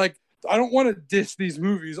 Like, I don't want to diss these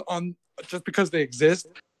movies on just because they exist,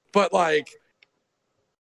 but like,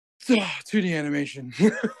 2D animation.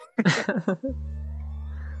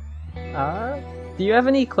 Do you have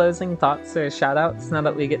any closing thoughts or shout outs now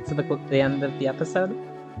that we get to the end of the episode?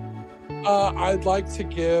 I'd like to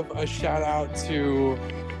give a shout out to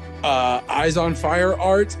Eyes on Fire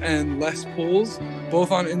Art and Les Pools,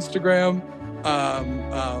 both on Instagram.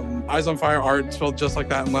 Eyes on Fire Art spelled just like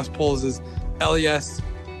that, and Les Pools is LESPULS,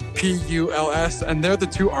 and they're the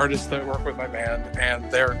two artists that work with my band,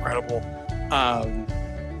 and they're incredible.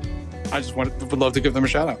 I just would love to give them a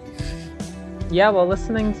shout out. Yeah, well,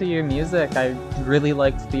 listening to your music, I really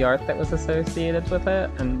liked the art that was associated with it,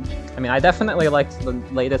 and I mean, I definitely liked the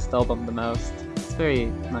latest album the most. It's very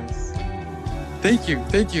nice. Thank you.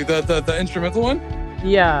 The instrumental one?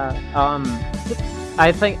 Yeah.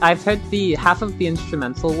 I think I've heard the half of the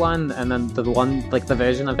instrumental one, and then the one, like, the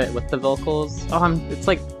version of it with the vocals. It's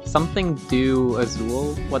like something du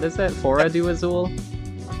azul. What is it? Fora du azul?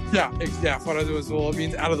 Yeah, Fora du azul. It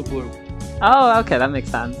means out of the blue. Oh, okay, that makes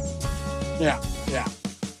sense. Yeah.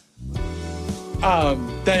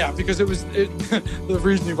 Because the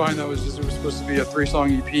reasoning behind that was just it was supposed to be a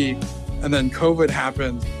 3-song EP, and then COVID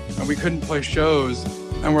happened, and we couldn't play shows,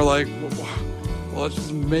 and we're like, well, let's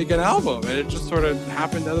just make an album, and it just sort of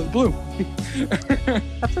happened out of the blue.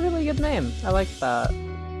 That's a really good name. I like that.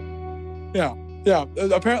 Yeah.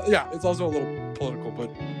 Apparently, yeah, it's also a little political, but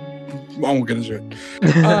I won't get into it.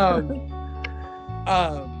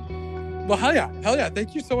 Well, hell yeah!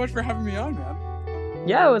 Thank you so much for having me on, man.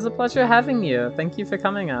 Yeah, it was a pleasure having you. Thank you for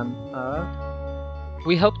coming on.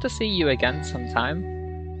 We hope to see you again sometime.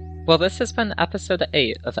 Well, this has been episode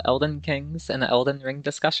 8 of Elden Kings and Elden Ring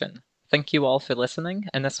discussion. Thank you all for listening,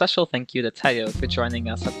 and a special thank you to Teo for joining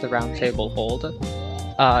us at the Roundtable Hold.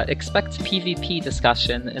 Expect PvP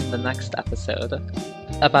discussion in the next episode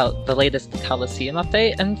about the latest Coliseum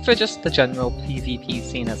update and for just the general PvP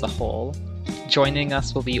scene as a whole. Joining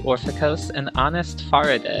us will be Orphicos and Honest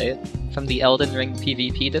Faraday from the Elden Ring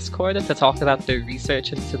PvP Discord to talk about their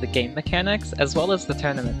research into the game mechanics as well as the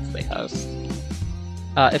tournaments they host.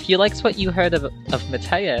 If you liked what you heard of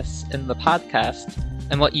Mateus in the podcast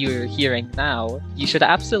and what you're hearing now, you should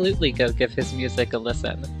absolutely go give his music a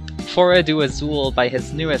listen. Fora du Azul by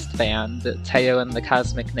his newest band, Teo and the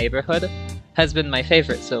Cosmic Neighborhood, has been my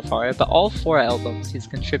favorite so far, but all 4 albums he's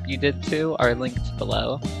contributed to are linked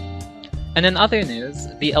below. And in other news,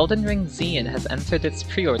 the Elden Ring zine has entered its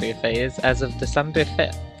pre-order phase as of December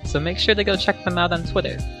 5th, so make sure to go check them out on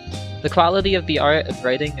Twitter. The quality of the art and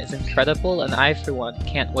writing is incredible, and I, for one,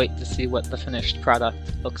 can't wait to see what the finished product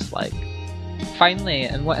looks like. Finally,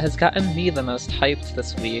 and what has gotten me the most hyped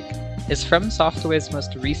this week, is From Software's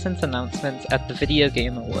most recent announcement at the Video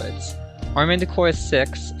Game Awards. Armored Core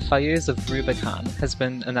 6: Fires of Rubicon has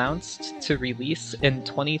been announced to release in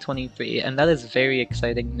 2023, and that is very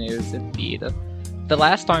exciting news indeed. The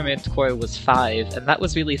last Armored Core was 5, and that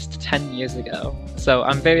was released 10 years ago, so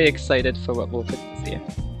I'm very excited for what we'll get to see.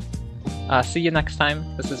 See you next time.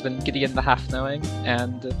 This has been Gideon the Half-Knowing,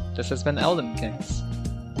 and this has been Elden Kings.